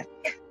 Right.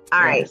 All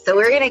right. So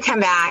we're going to come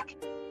back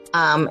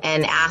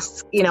and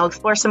ask, you know,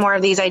 explore some more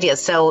of these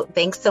ideas. So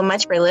thanks so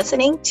much for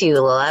listening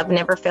to Love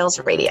Never Fails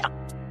Radio.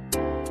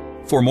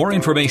 For more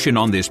information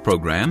on this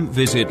program,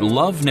 visit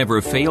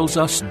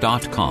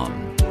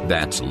loveneverfailsus.com.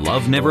 That's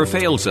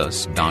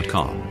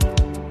loveneverfailsus.com.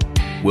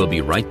 We'll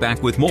be right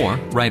back with more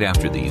right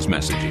after these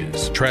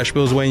messages. Trash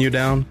bills weighing you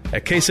down?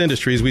 At Case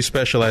Industries, we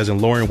specialize in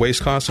lowering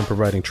waste costs and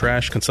providing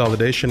trash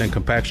consolidation and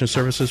compaction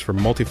services for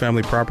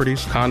multifamily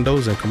properties,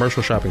 condos, and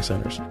commercial shopping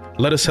centers.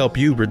 Let us help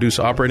you reduce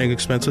operating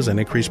expenses and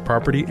increase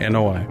property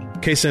NOI.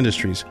 Case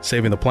Industries,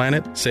 saving the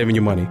planet, saving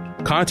you money.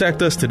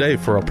 Contact us today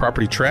for a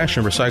property trash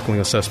and recycling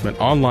assessment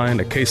online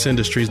at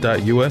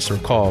caseindustries.us or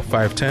call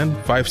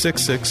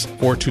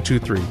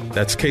 510-566-4223.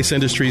 That's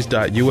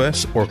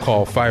caseindustries.us or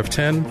call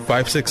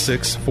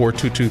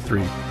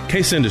 510-566-4223.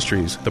 Case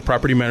Industries, the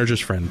property manager's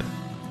friend.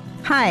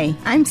 Hi,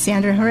 I'm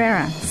Sandra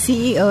Herrera,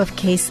 CEO of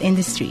Case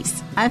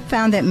Industries. I've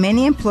found that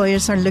many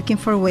employers are looking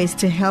for ways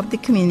to help the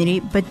community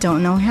but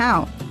don't know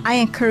how. I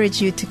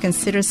encourage you to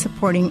consider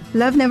supporting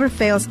Love Never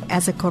Fails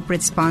as a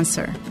corporate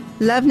sponsor.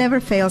 Love Never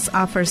Fails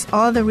offers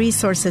all the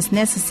resources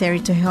necessary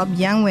to help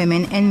young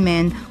women and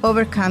men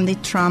overcome the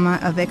trauma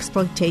of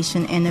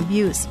exploitation and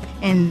abuse.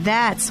 And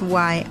that's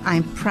why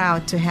I'm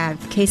proud to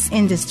have Case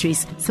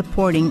Industries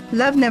supporting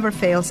Love Never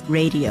Fails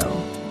Radio.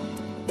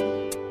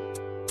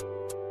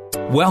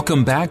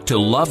 Welcome back to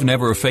Love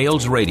Never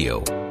Fails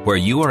Radio, where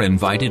you are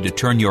invited to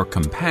turn your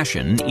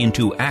compassion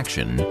into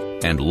action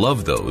and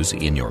love those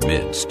in your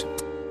midst.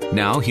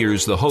 Now,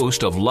 here's the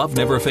host of Love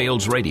Never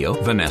Fails Radio,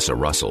 Vanessa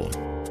Russell.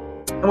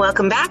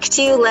 Welcome back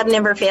to Love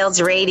Never Fails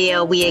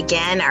Radio. We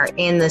again are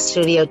in the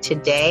studio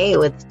today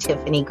with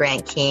Tiffany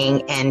Grant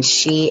King, and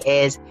she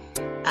is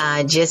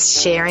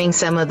just sharing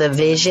some of the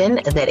vision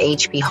that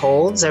HP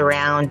holds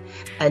around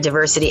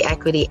diversity,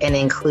 equity, and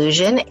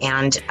inclusion.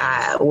 And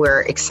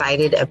we're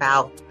excited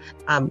about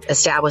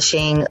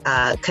establishing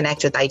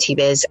Connect with IT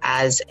Biz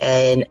as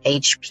an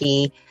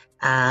HP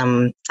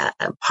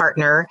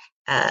partner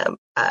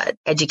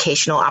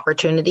educational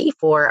opportunity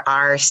for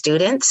our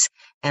students.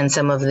 And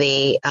some of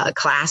the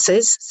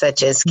classes,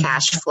 such as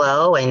cash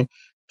flow and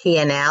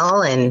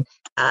P&L, and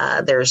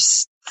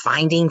there's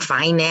finding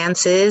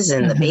finances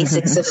and the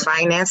basics of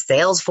finance,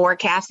 sales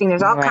forecasting.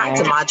 There's all kinds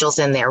of modules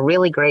in there.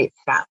 Really great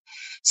stuff.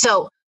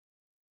 So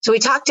we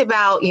talked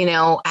about,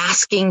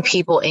 asking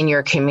people in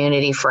your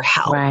community for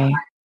help,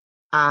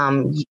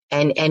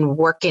 and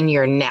work in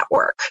your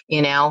network,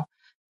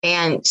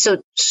 and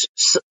so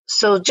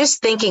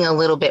just thinking a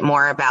little bit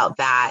more about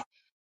that.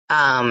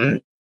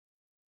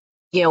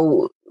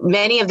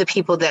 Many of the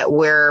people that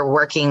we're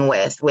working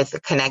with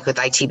Connect with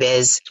IT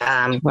Biz,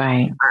 our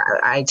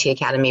IT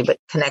Academy, but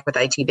Connect with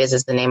IT Biz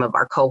is the name of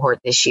our cohort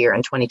this year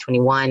in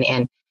 2021.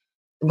 And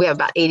we have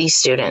about 80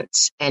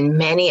 students, and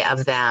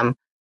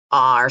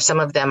some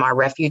of them are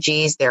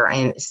refugees.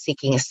 They're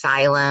seeking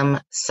asylum.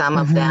 Some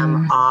of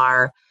them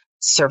are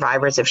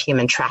survivors of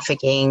human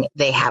trafficking.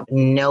 They have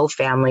no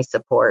family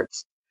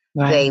supports.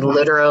 They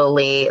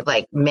literally,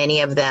 many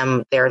of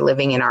them, they're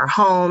living in our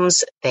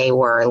homes. They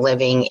were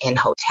living in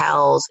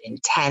hotels, in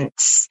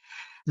tents,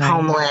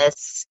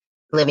 homeless,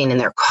 living in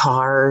their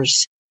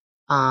cars.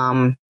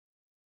 And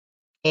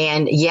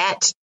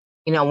yet,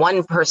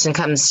 one person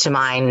comes to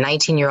mind,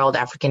 19-year-old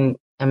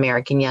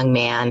African-American young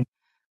man,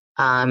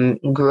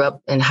 grew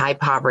up in high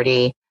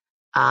poverty,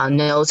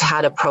 knows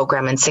how to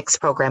program in 6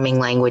 programming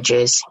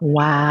languages.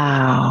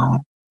 Wow.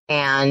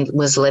 And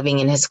was living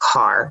in his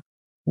car.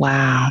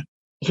 Wow.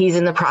 He's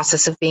in the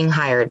process of being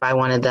hired by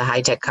one of the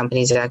high-tech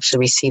companies that actually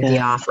received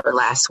the offer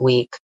last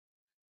week.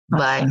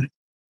 Awesome.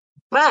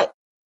 But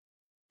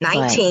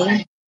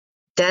 19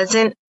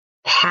 doesn't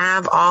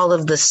have all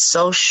of the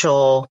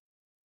social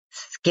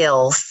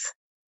skills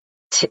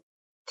to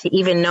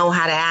even know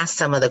how to ask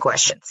some of the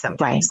questions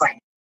sometimes.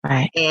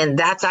 Right. And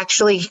that's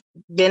actually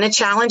been a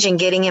challenge in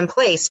getting in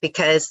place,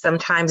 because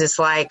sometimes it's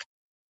like,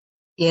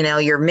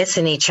 you're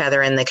missing each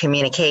other in the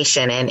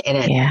communication.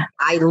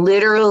 I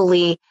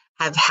literally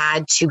have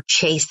had to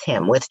chase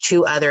him with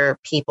 2 other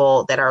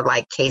people that are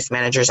like case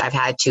managers. I've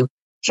had to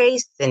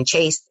chase and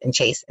chase and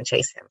chase and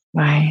chase him.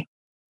 Right.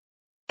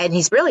 And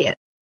he's brilliant,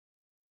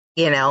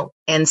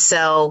 And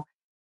so,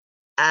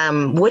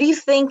 what do you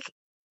think?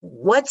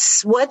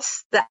 What's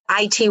the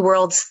IT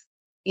world's,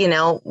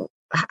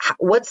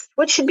 what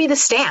should be the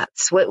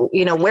stance?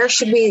 Where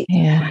should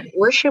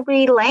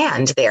we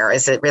land there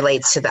as it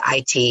relates to the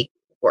IT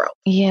world?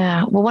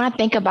 Yeah. Well, when I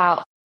think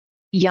about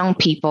young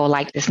people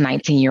like this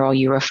 19-year-old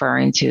you're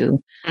referring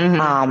to,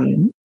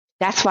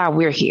 that's why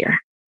we're here.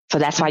 So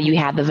that's why you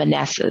have the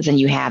Vanessas and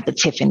you have the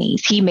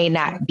Tiffanys. He may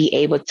not be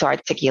able to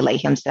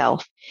articulate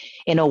himself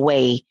in a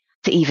way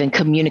to even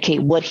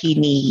communicate what he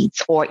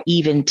needs, or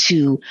even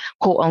to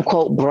quote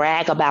unquote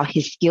brag about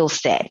his skill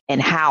set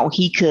and how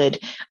he could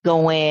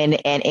go in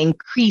and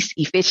increase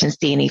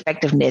efficiency and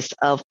effectiveness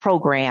of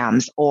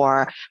programs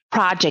or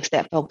projects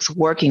that folks are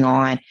working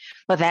on.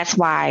 But that's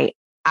why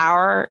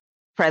our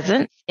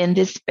presence in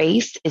this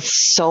space is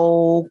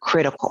so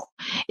critical.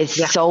 It's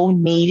so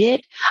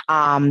needed,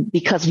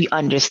 because we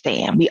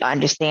understand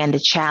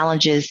the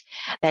challenges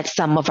that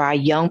some of our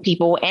young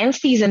people and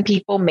seasoned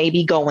people may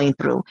be going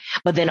through,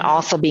 but then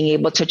also being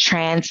able to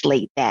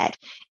translate that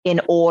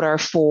in order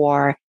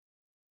for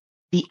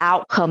the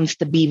outcomes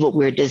to be what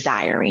we're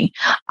desiring.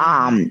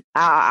 I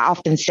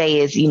often say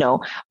is,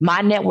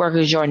 my network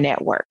is your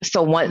network.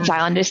 So once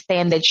I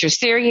understand that you're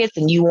serious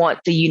and you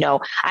want to,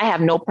 I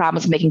have no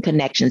problems making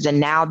connections.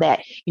 And now that,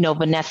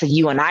 Vanessa,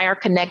 you and I are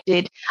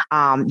connected,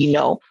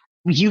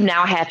 you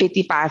now have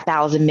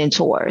 55,000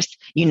 mentors,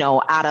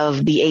 out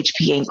of the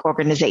HP Inc.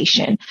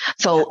 organization.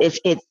 So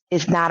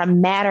it's not a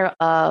matter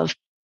of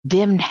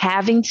them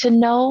having to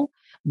know,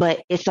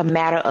 but it's a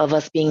matter of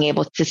us being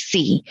able to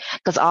see,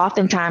 because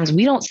oftentimes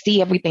we don't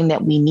see everything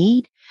that we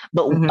need,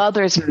 but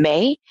others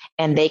may,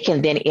 and they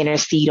can then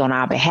intercede on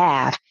our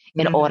behalf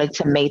in order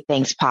to make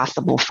things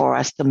possible for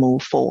us to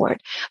move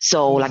forward.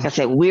 So like I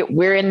said,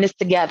 we're in this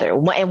together.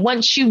 And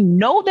once you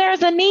know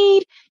there's a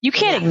need, you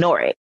can't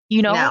ignore it.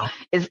 You know, No.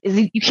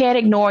 you can't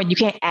ignore it. You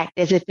can't act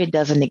as if it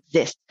doesn't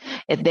exist.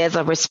 If there's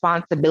a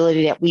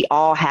responsibility that we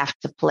all have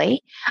to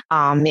play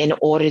in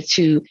order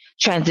to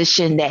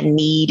transition that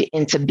need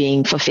into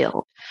being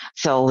fulfilled.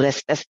 So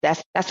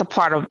that's a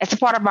part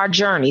of our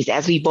journeys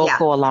as we both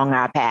go along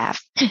our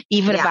paths.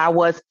 Even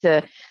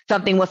if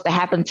something was to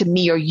happen to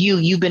me or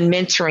you've been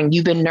mentoring,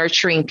 you've been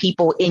nurturing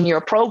people in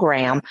your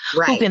program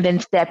who can then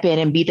step in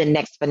and be the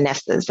next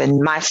Vanessas and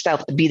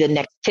myself to be the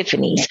next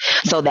Tiffany's,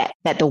 so that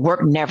the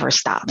work never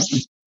stops.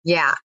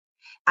 Yeah.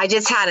 I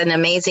just had an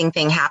amazing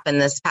thing happen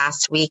this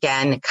past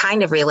weekend,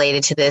 kind of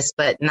related to this,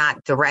 but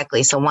not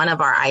directly. So one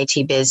of our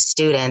IT Biz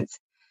students,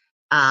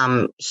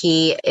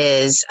 he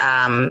is,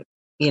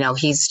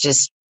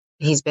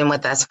 he's been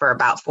with us for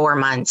about 4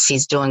 months.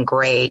 He's doing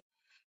great.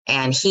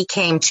 And he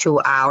came to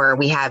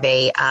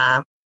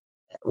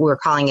we're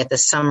calling it the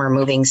summer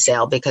moving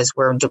sale, because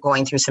we're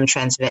going through some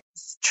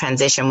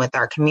transition with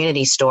our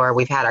community store.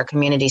 We've had our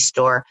community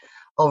store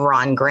over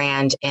on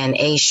Grand and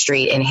A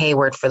Street in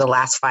Hayward for the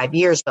last 5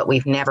 years, but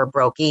we've never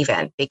broke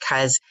even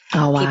because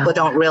people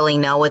don't really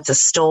know it's a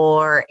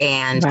store.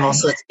 And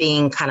also it's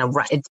being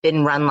it's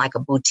been run like a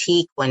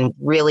boutique, when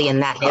really in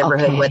that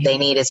neighborhood, what they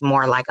need is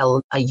more like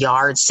a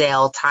yard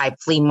sale type,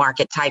 flea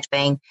market type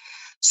thing.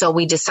 So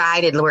we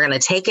decided we're going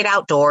to take it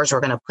outdoors.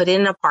 We're going to put it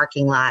in a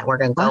parking lot. We're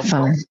going to go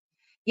for it.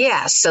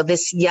 Yeah. So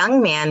this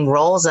young man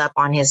rolls up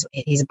on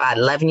he's about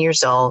 11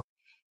 years old.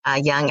 A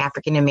young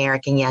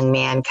African-American young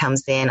man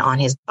comes in on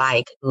his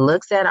bike,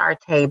 looks at our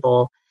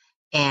table,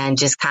 and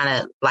just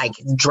kind of like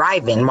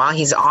driving while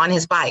he's on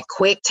his bike,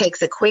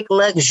 takes a quick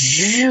look,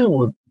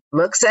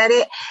 looks at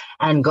it,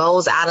 and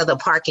goes out of the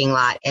parking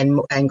lot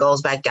and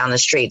goes back down the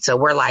street. So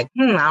we're like,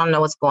 I don't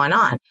know what's going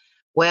on.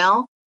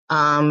 Well,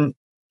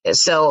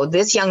 so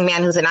this young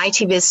man who's an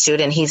IT Biz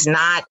student, he's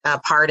not a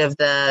part of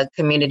the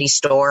community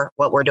store,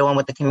 what we're doing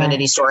with the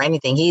community store,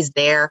 anything. He's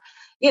there,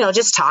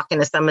 just talking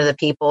to some of the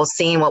people,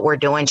 seeing what we're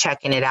doing,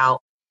 checking it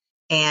out.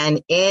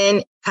 And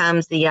in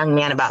comes the young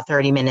man about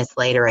 30 minutes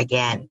later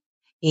again.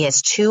 He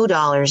has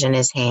 $2 in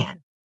his hand.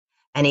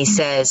 And he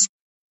says,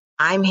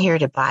 I'm here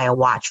to buy a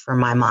watch for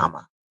my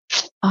mama.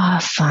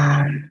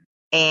 Awesome.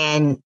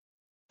 And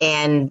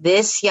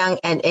this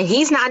and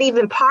he's not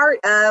even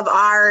part of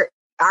our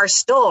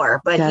store,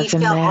 but he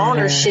felt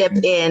ownership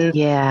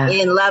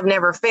in Love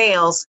Never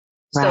Fails.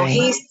 So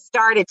he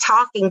started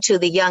talking to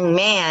the young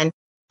man,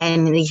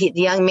 and the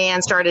young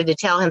man started to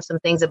tell him some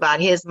things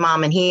about his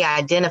mom, and he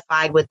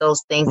identified with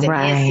those things in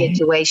his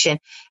situation.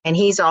 And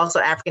he's also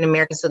African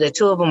American, so the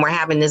two of them were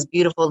having this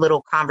beautiful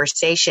little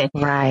conversation.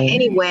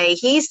 Anyway,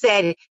 he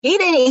said he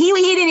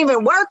didn't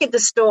even work at the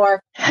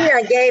store. Here,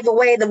 I gave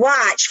away the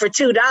watch for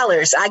 $2.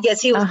 I guess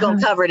he was going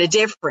to cover the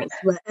difference.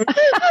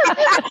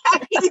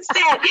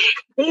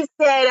 he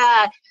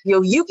said,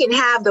 you can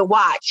have the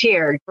watch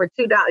here for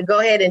 $2. Go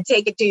ahead and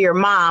take it to your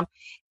mom.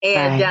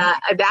 And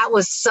that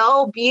was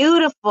so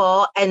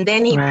beautiful. And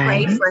then he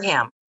prayed for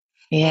him.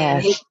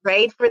 And he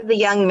prayed for the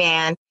young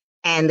man,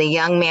 and the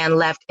young man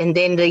left. And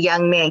then the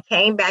young man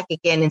came back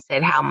again and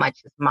said how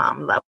much his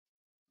mom loved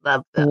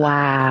them.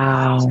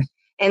 Wow.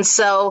 And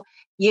so,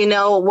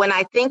 when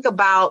I think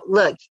about,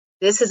 look,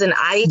 this is an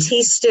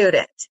IT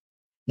student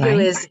who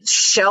is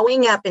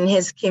showing up in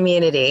his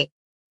community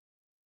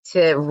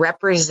to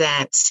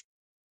represent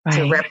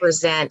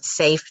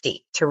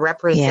safety, to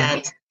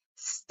represent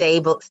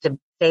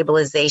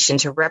stabilization,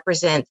 to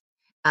represent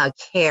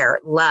care,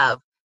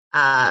 love,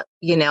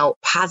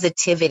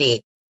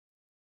 positivity,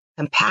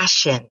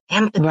 compassion,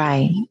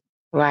 empathy.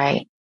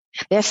 Right.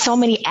 There's so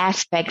many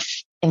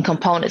aspects and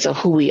components of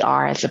who we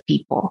are as a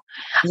people.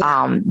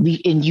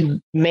 And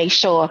you may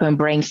show up and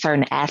bring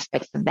certain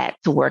aspects of that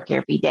to work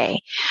every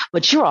day,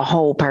 but you're a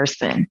whole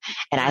person.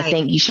 And I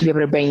think you should be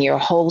able to bring your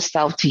whole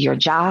self to your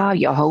job,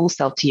 your whole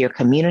self to your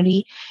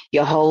community,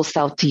 your whole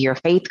self to your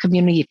faith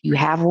community, if you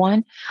have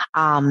one.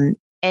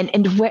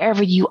 And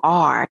wherever you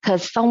are,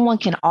 because you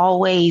can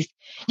always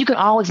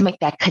make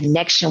that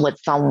connection with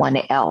someone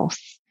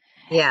else.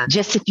 Yeah.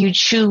 Just if you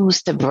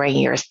choose to bring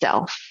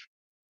yourself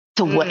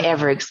to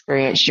whatever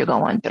experience you're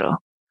going through.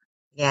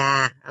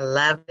 Yeah, I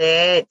love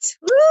it.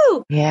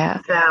 Woo!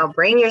 Yeah. So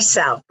bring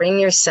yourself,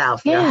 your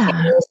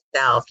whole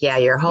self. Yeah,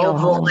 your whole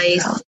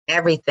voice,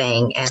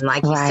 everything. And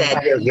like you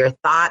said, your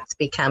thoughts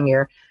become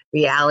your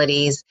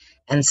realities.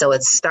 And so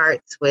it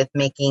starts with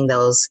making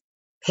those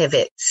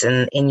pivots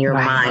in your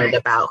mind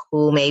about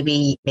who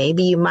maybe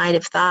you might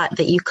have thought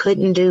that you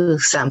couldn't do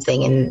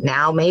something. And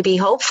now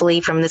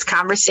hopefully from this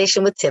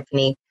conversation with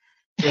Tiffany,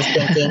 you're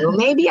thinking, well,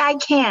 maybe I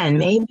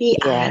can, I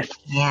can.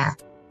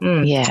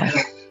 Yeah.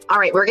 All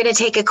right, we're going to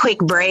take a quick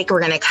break.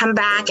 We're going to come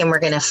back and we're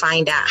going to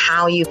find out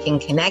how you can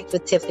connect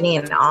with Tiffany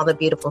and all the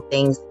beautiful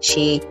things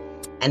she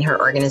and her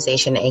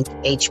organization,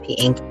 HP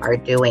Inc., are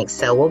doing.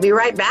 So we'll be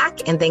right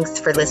back. And thanks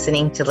for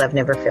listening to Love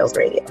Never Fails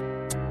Radio.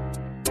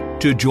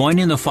 To join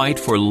in the fight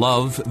for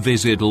love,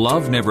 visit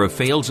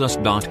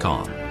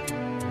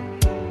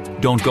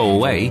loveneverfailsus.com. Don't go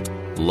away.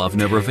 Love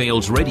Never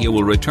Fails Radio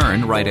will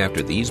return right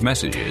after these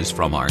messages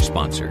from our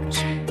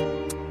sponsors.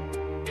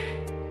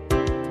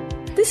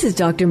 This This is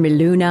Dr.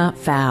 Miluna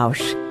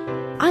Fausch.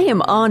 I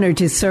am honored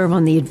to serve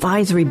on the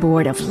advisory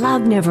board of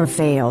Love Never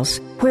Fails,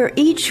 where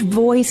each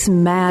voice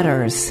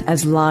matters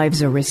as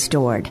lives are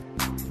restored.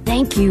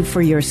 Thank you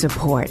for your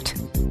support.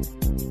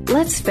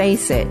 Let's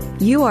face it,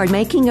 you are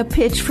making a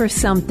pitch for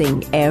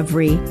something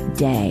every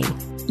day.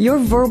 Your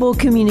verbal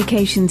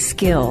communication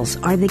skills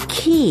are the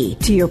key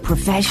to your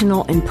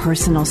professional and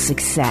personal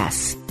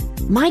success.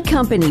 My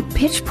company,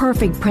 Pitch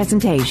Perfect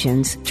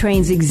Presentations,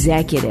 trains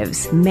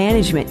executives,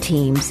 management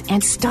teams,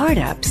 and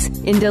startups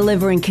in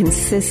delivering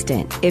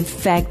consistent,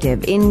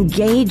 effective,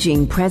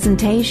 engaging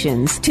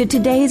presentations to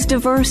today's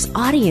diverse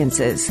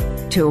audiences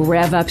to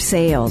rev up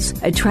sales,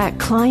 attract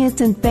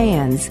clients and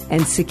fans,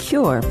 and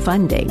secure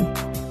funding.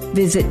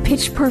 Visit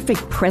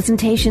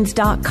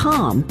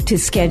pitchperfectpresentations.com to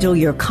schedule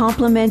your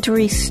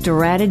complimentary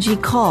strategy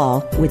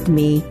call with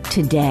me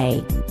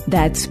today.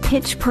 That's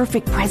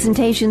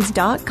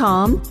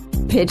pitchperfectpresentations.com,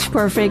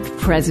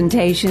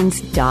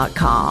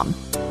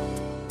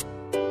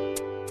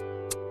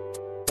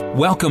 pitchperfectpresentations.com.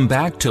 Welcome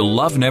back to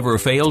Love Never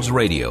Fails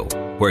Radio,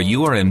 where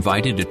you are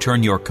invited to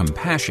turn your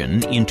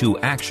compassion into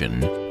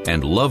action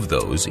and love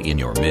those in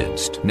your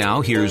midst.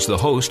 Now, here's the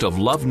host of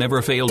Love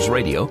Never Fails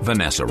Radio,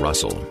 Vanessa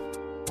Russell.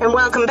 And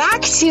welcome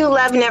back to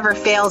Love Never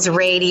Fails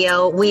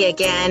Radio. We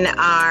again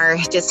are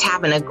just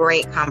having a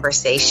great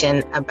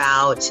conversation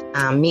about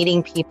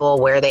meeting people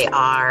where they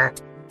are,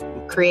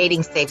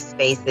 creating safe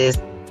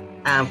spaces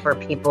for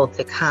people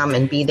to come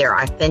and be their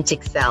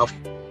authentic self,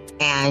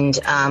 and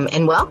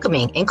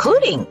welcoming,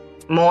 including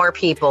more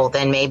people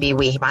than maybe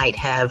we might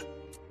have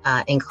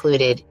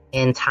included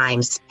in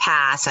times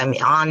past. I'm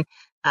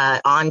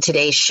on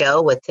today's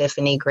show with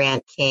Tiffany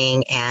Grant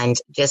King, and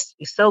just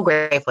so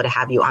grateful to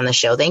have you on the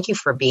show. Thank you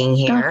for being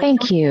here. Oh,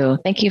 thank you.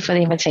 Thank you for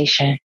the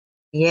invitation.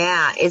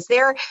 Yeah.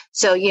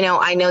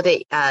 I know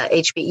that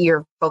HBE,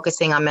 you're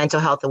focusing on Mental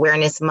Health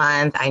Awareness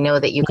Month. I know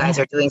that you guys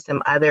are doing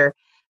some other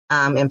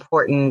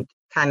important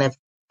kind of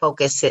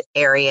focus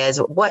areas.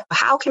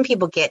 How can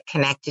people get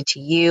connected to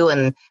you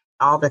and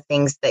all the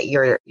things that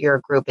your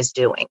group is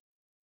doing?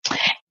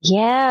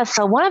 Yeah.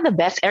 So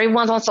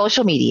everyone's on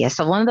social media.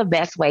 So one of the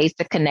best ways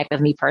to connect with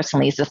me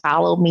personally is to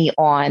follow me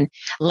on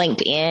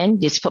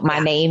LinkedIn. Just put my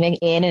name in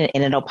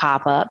and it'll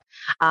pop up.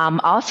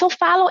 Also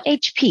follow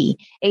HP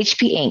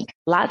Inc.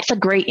 Lots of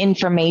great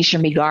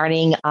information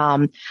regarding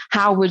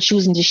how we're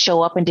choosing to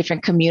show up in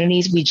different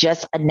communities. We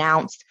just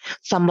announced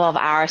some of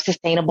our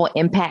sustainable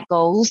impact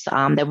goals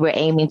that we're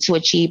aiming to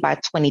achieve by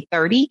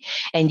 2030.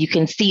 And you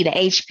can see that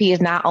HP is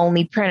not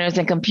only printers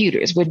and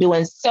computers. We're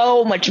doing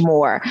so much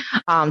more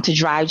to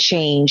drive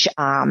change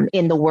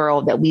in the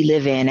world that we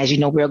live in. As you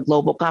know, we're a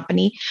global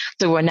company.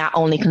 So we're not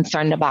only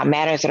concerned about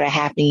matters that are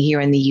happening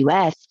here in the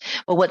U.S.,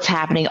 but what's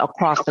happening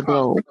across the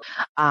globe.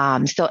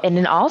 And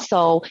then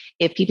also,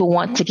 if people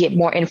want to get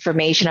more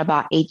information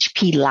about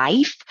HP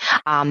Life,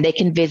 they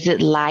can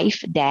visit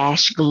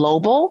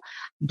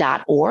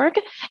life-global.org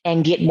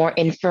and get more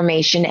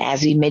information.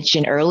 As we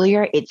mentioned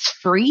earlier, it's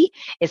free.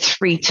 It's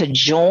free to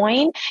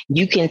join.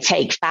 You can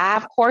take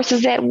 5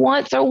 courses at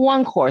once or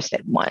 1 course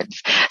at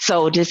once.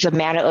 So just a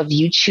matter of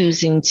you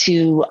choosing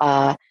to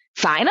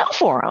sign up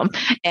for them.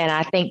 And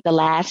I think the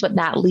last but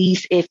not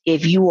least,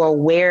 if you are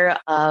aware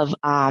of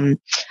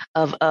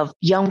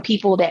young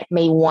people that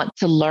may want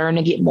to learn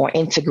and get more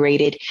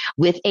integrated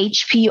with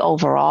HP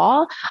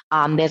overall,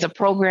 there's a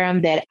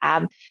program that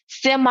I've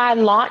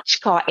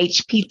semi-launched called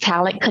HP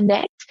Talent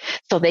Connect.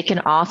 So they can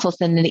also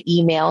send an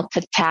email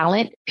to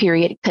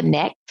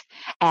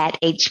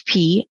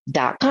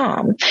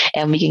talent.connect@hp.com,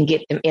 and we can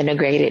get them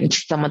integrated into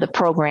some of the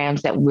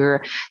programs that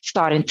we're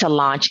starting to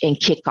launch and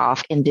kick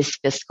off in this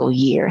fiscal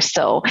year.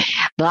 So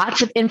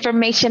lots of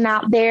information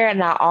out there,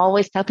 and I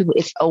always tell people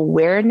it's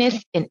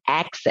awareness and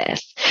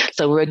access.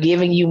 So we're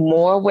giving you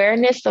more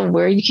awareness of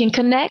where you can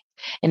connect,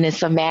 and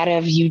it's a matter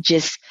of you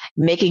just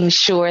making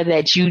sure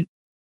that you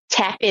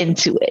tap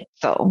into it.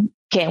 So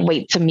can't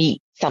wait to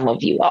meet some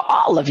of you, or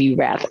all of you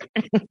rather.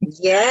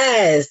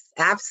 Yes,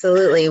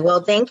 absolutely.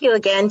 Well, thank you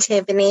again,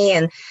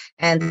 Tiffany,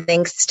 and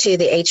thanks to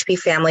the HP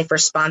family for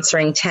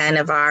sponsoring 10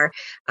 of our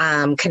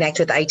Connect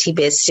with IT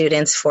Biz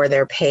students for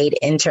their paid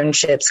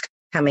internships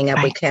coming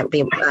up. We couldn't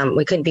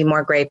be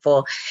more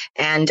grateful.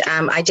 And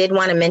I did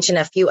want to mention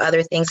a few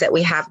other things that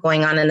we have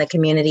going on in the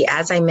community.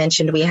 As I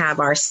mentioned, we have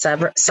our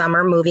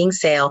summer moving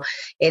sale.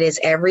 It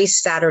is every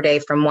Saturday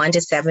from 1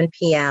 to 7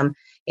 p.m.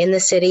 in the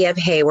city of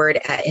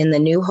Hayward in the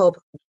New Hope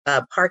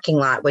parking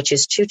lot, which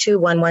is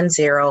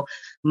 22110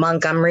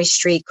 Montgomery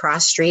Street.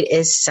 Cross Street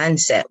is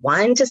Sunset,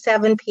 1 to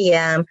 7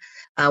 p.m.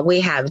 We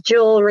have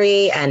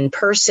jewelry and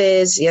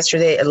purses.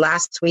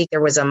 Last week,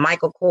 there was a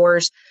Michael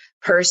Kors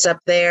purse up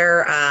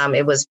there.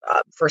 It was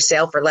for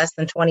sale for less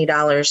than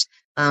 $20,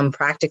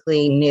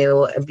 practically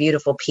new, a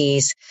beautiful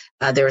piece.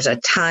 There's a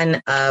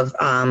ton of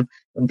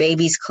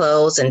babies'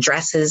 clothes and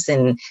dresses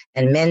and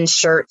men's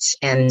shirts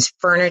and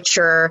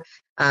furniture.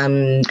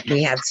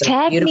 We have some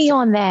Tag beautiful... me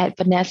on that,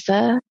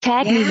 Vanessa.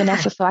 Tag me,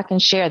 Vanessa, so I can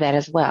share that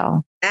as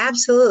well.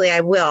 Absolutely,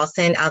 I will.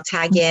 I'll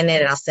tag in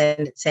it, and I'll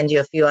send you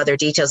a few other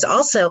details.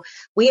 Also,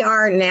 we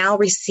are now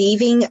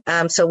receiving.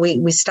 So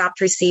we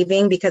stopped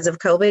receiving because of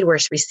COVID. We're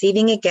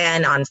receiving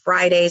again on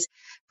Fridays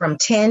from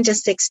 10 to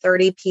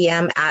 6:30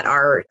 p.m. at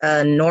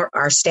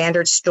our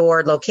standard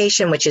store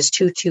location, which is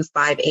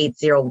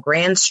 22580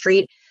 Grand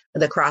Street.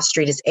 The cross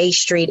street is A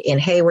Street in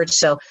Hayward,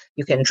 so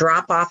you can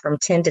drop off from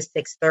 10 to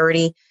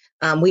 6:30.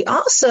 We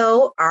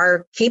also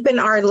are keeping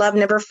our Love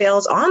Never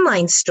Fails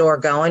online store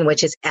going,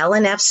 which is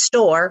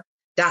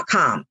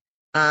lnfstore.com.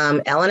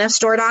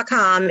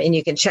 lnfstore.com, and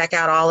you can check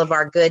out all of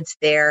our goods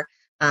there.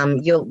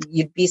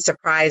 You'd be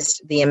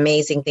surprised the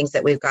amazing things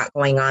that we've got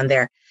going on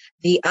there.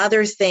 The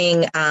other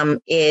thing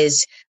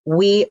is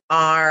we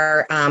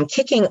are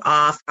kicking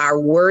off our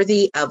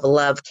Worthy of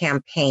Love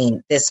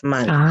campaign this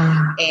month.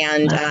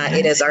 And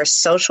it is our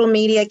social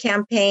media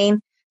campaign.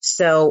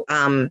 So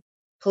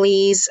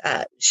please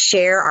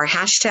share our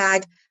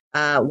hashtag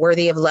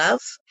Worthy of Love,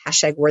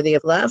 hashtag Worthy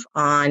of Love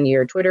on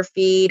your Twitter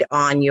feed,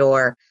 on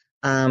your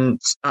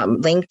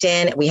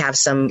LinkedIn. We have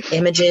some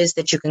images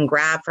that you can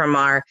grab from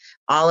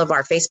all of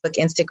our Facebook,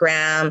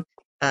 Instagram,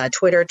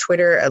 Twitter.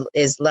 Twitter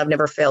is Love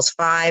Never Fails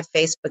 5.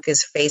 Facebook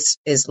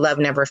is Love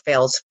Never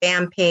Fails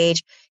fan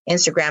page.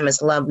 Instagram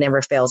is Love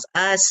Never Fails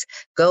Us.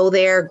 Go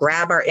there,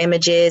 grab our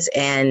images,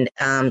 and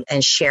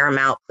share them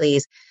out,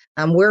 please.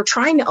 We're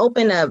trying to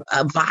open a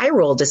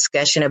viral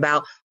discussion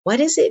about what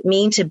does it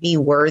mean to be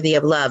worthy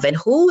of love and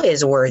who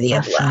is worthy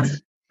of love.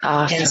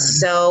 Awesome. And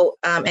so,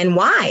 and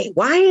why?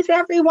 Why is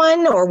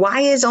everyone, or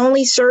why is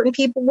only certain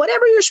people?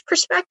 Whatever your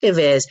perspective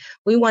is,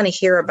 we want to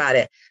hear about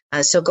it.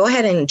 So go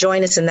ahead and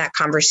join us in that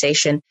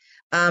conversation.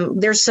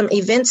 There's some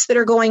events that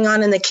are going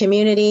on in the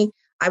community.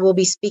 I will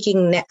be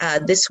speaking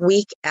this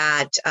week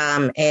at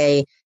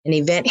an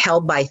event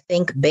held by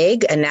Think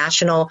Big, a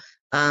national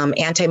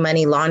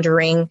anti-money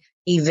laundering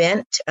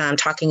event,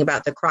 talking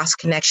about the cross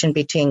connection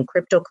between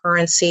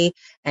cryptocurrency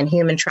and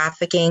human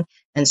trafficking.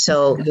 And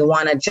so you'll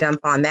want to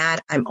jump on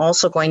that. I'm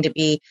also going to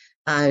be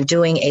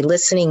doing a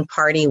listening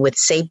party with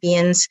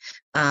Sapiens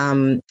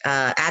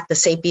at the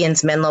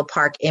Sapiens Menlo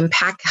Park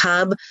Impact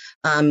Hub.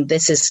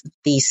 This is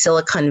the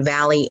Silicon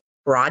Valley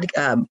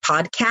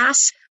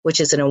podcast, which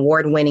is an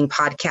award-winning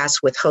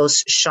podcast with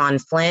host Sean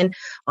Flynn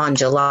on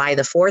July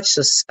the 4th.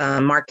 So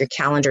mark your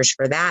calendars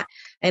for that.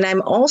 And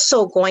I'm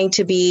also going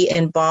to be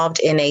involved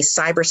in a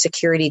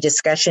cybersecurity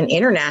discussion,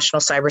 international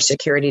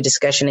cybersecurity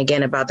discussion,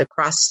 again, about the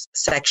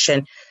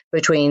cross-section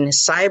between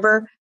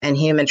cyber and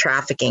human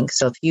trafficking.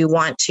 So if you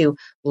want to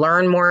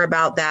learn more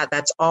about that,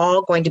 that's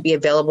all going to be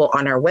available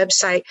on our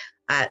website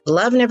at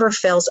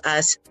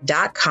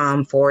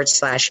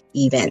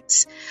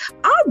loveneverfailsus.com/events.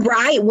 All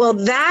right. Well,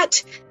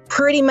 that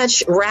pretty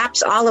much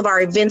wraps all of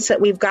our events that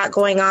we've got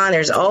going on.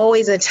 There's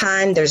always a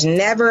ton. There's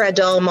never a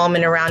dull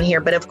moment around here.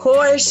 But of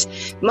course,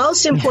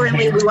 most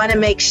importantly, we want to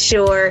make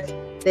sure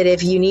that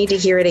if you need to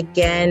hear it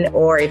again,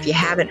 or if you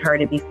haven't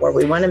heard it before,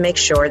 we want to make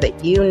sure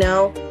that you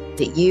know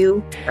that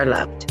you are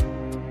loved.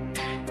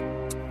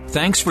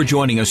 Thanks for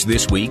joining us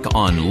this week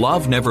on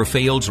Love Never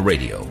Fails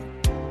Radio.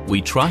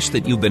 We trust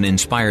that you've been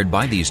inspired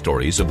by these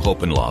stories of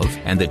hope and love,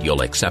 and that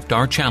you'll accept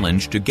our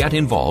challenge to get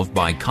involved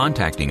by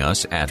contacting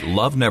us at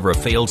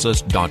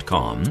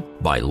loveneverfailsus.com,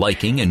 by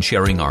liking and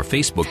sharing our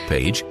Facebook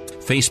page,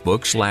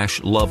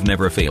 Facebook/Love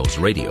Never Fails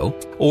Radio,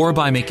 or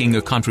by making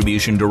a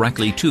contribution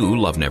directly to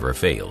Love Never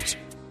Fails.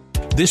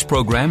 This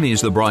program is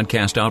the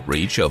broadcast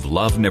outreach of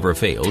Love Never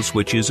Fails,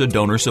 which is a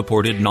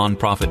donor-supported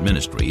nonprofit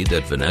ministry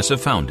that Vanessa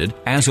founded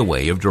as a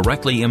way of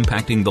directly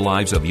impacting the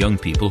lives of young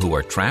people who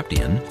are trapped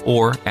in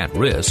or at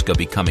risk of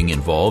becoming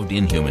involved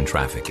in human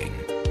trafficking.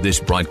 This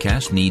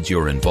broadcast needs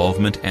your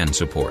involvement and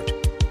support.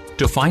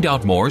 To find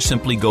out more,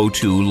 simply go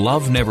to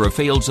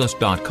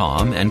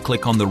loveneverfailsus.com and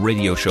click on the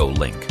radio show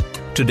link.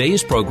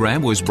 Today's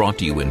program was brought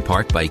to you in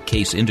part by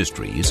Case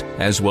Industries,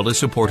 as well as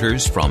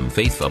supporters from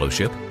Faith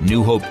Fellowship,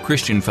 New Hope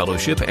Christian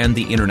Fellowship, and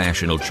the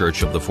International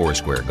Church of the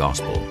Foursquare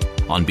Gospel.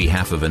 On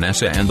behalf of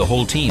Vanessa and the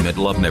whole team at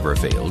Love Never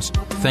Fails,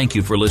 thank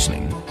you for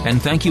listening,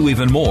 and thank you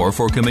even more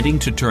for committing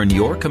to turn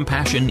your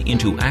compassion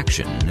into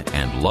action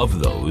and love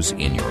those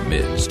in your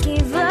midst.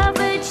 Give up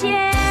a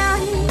chance.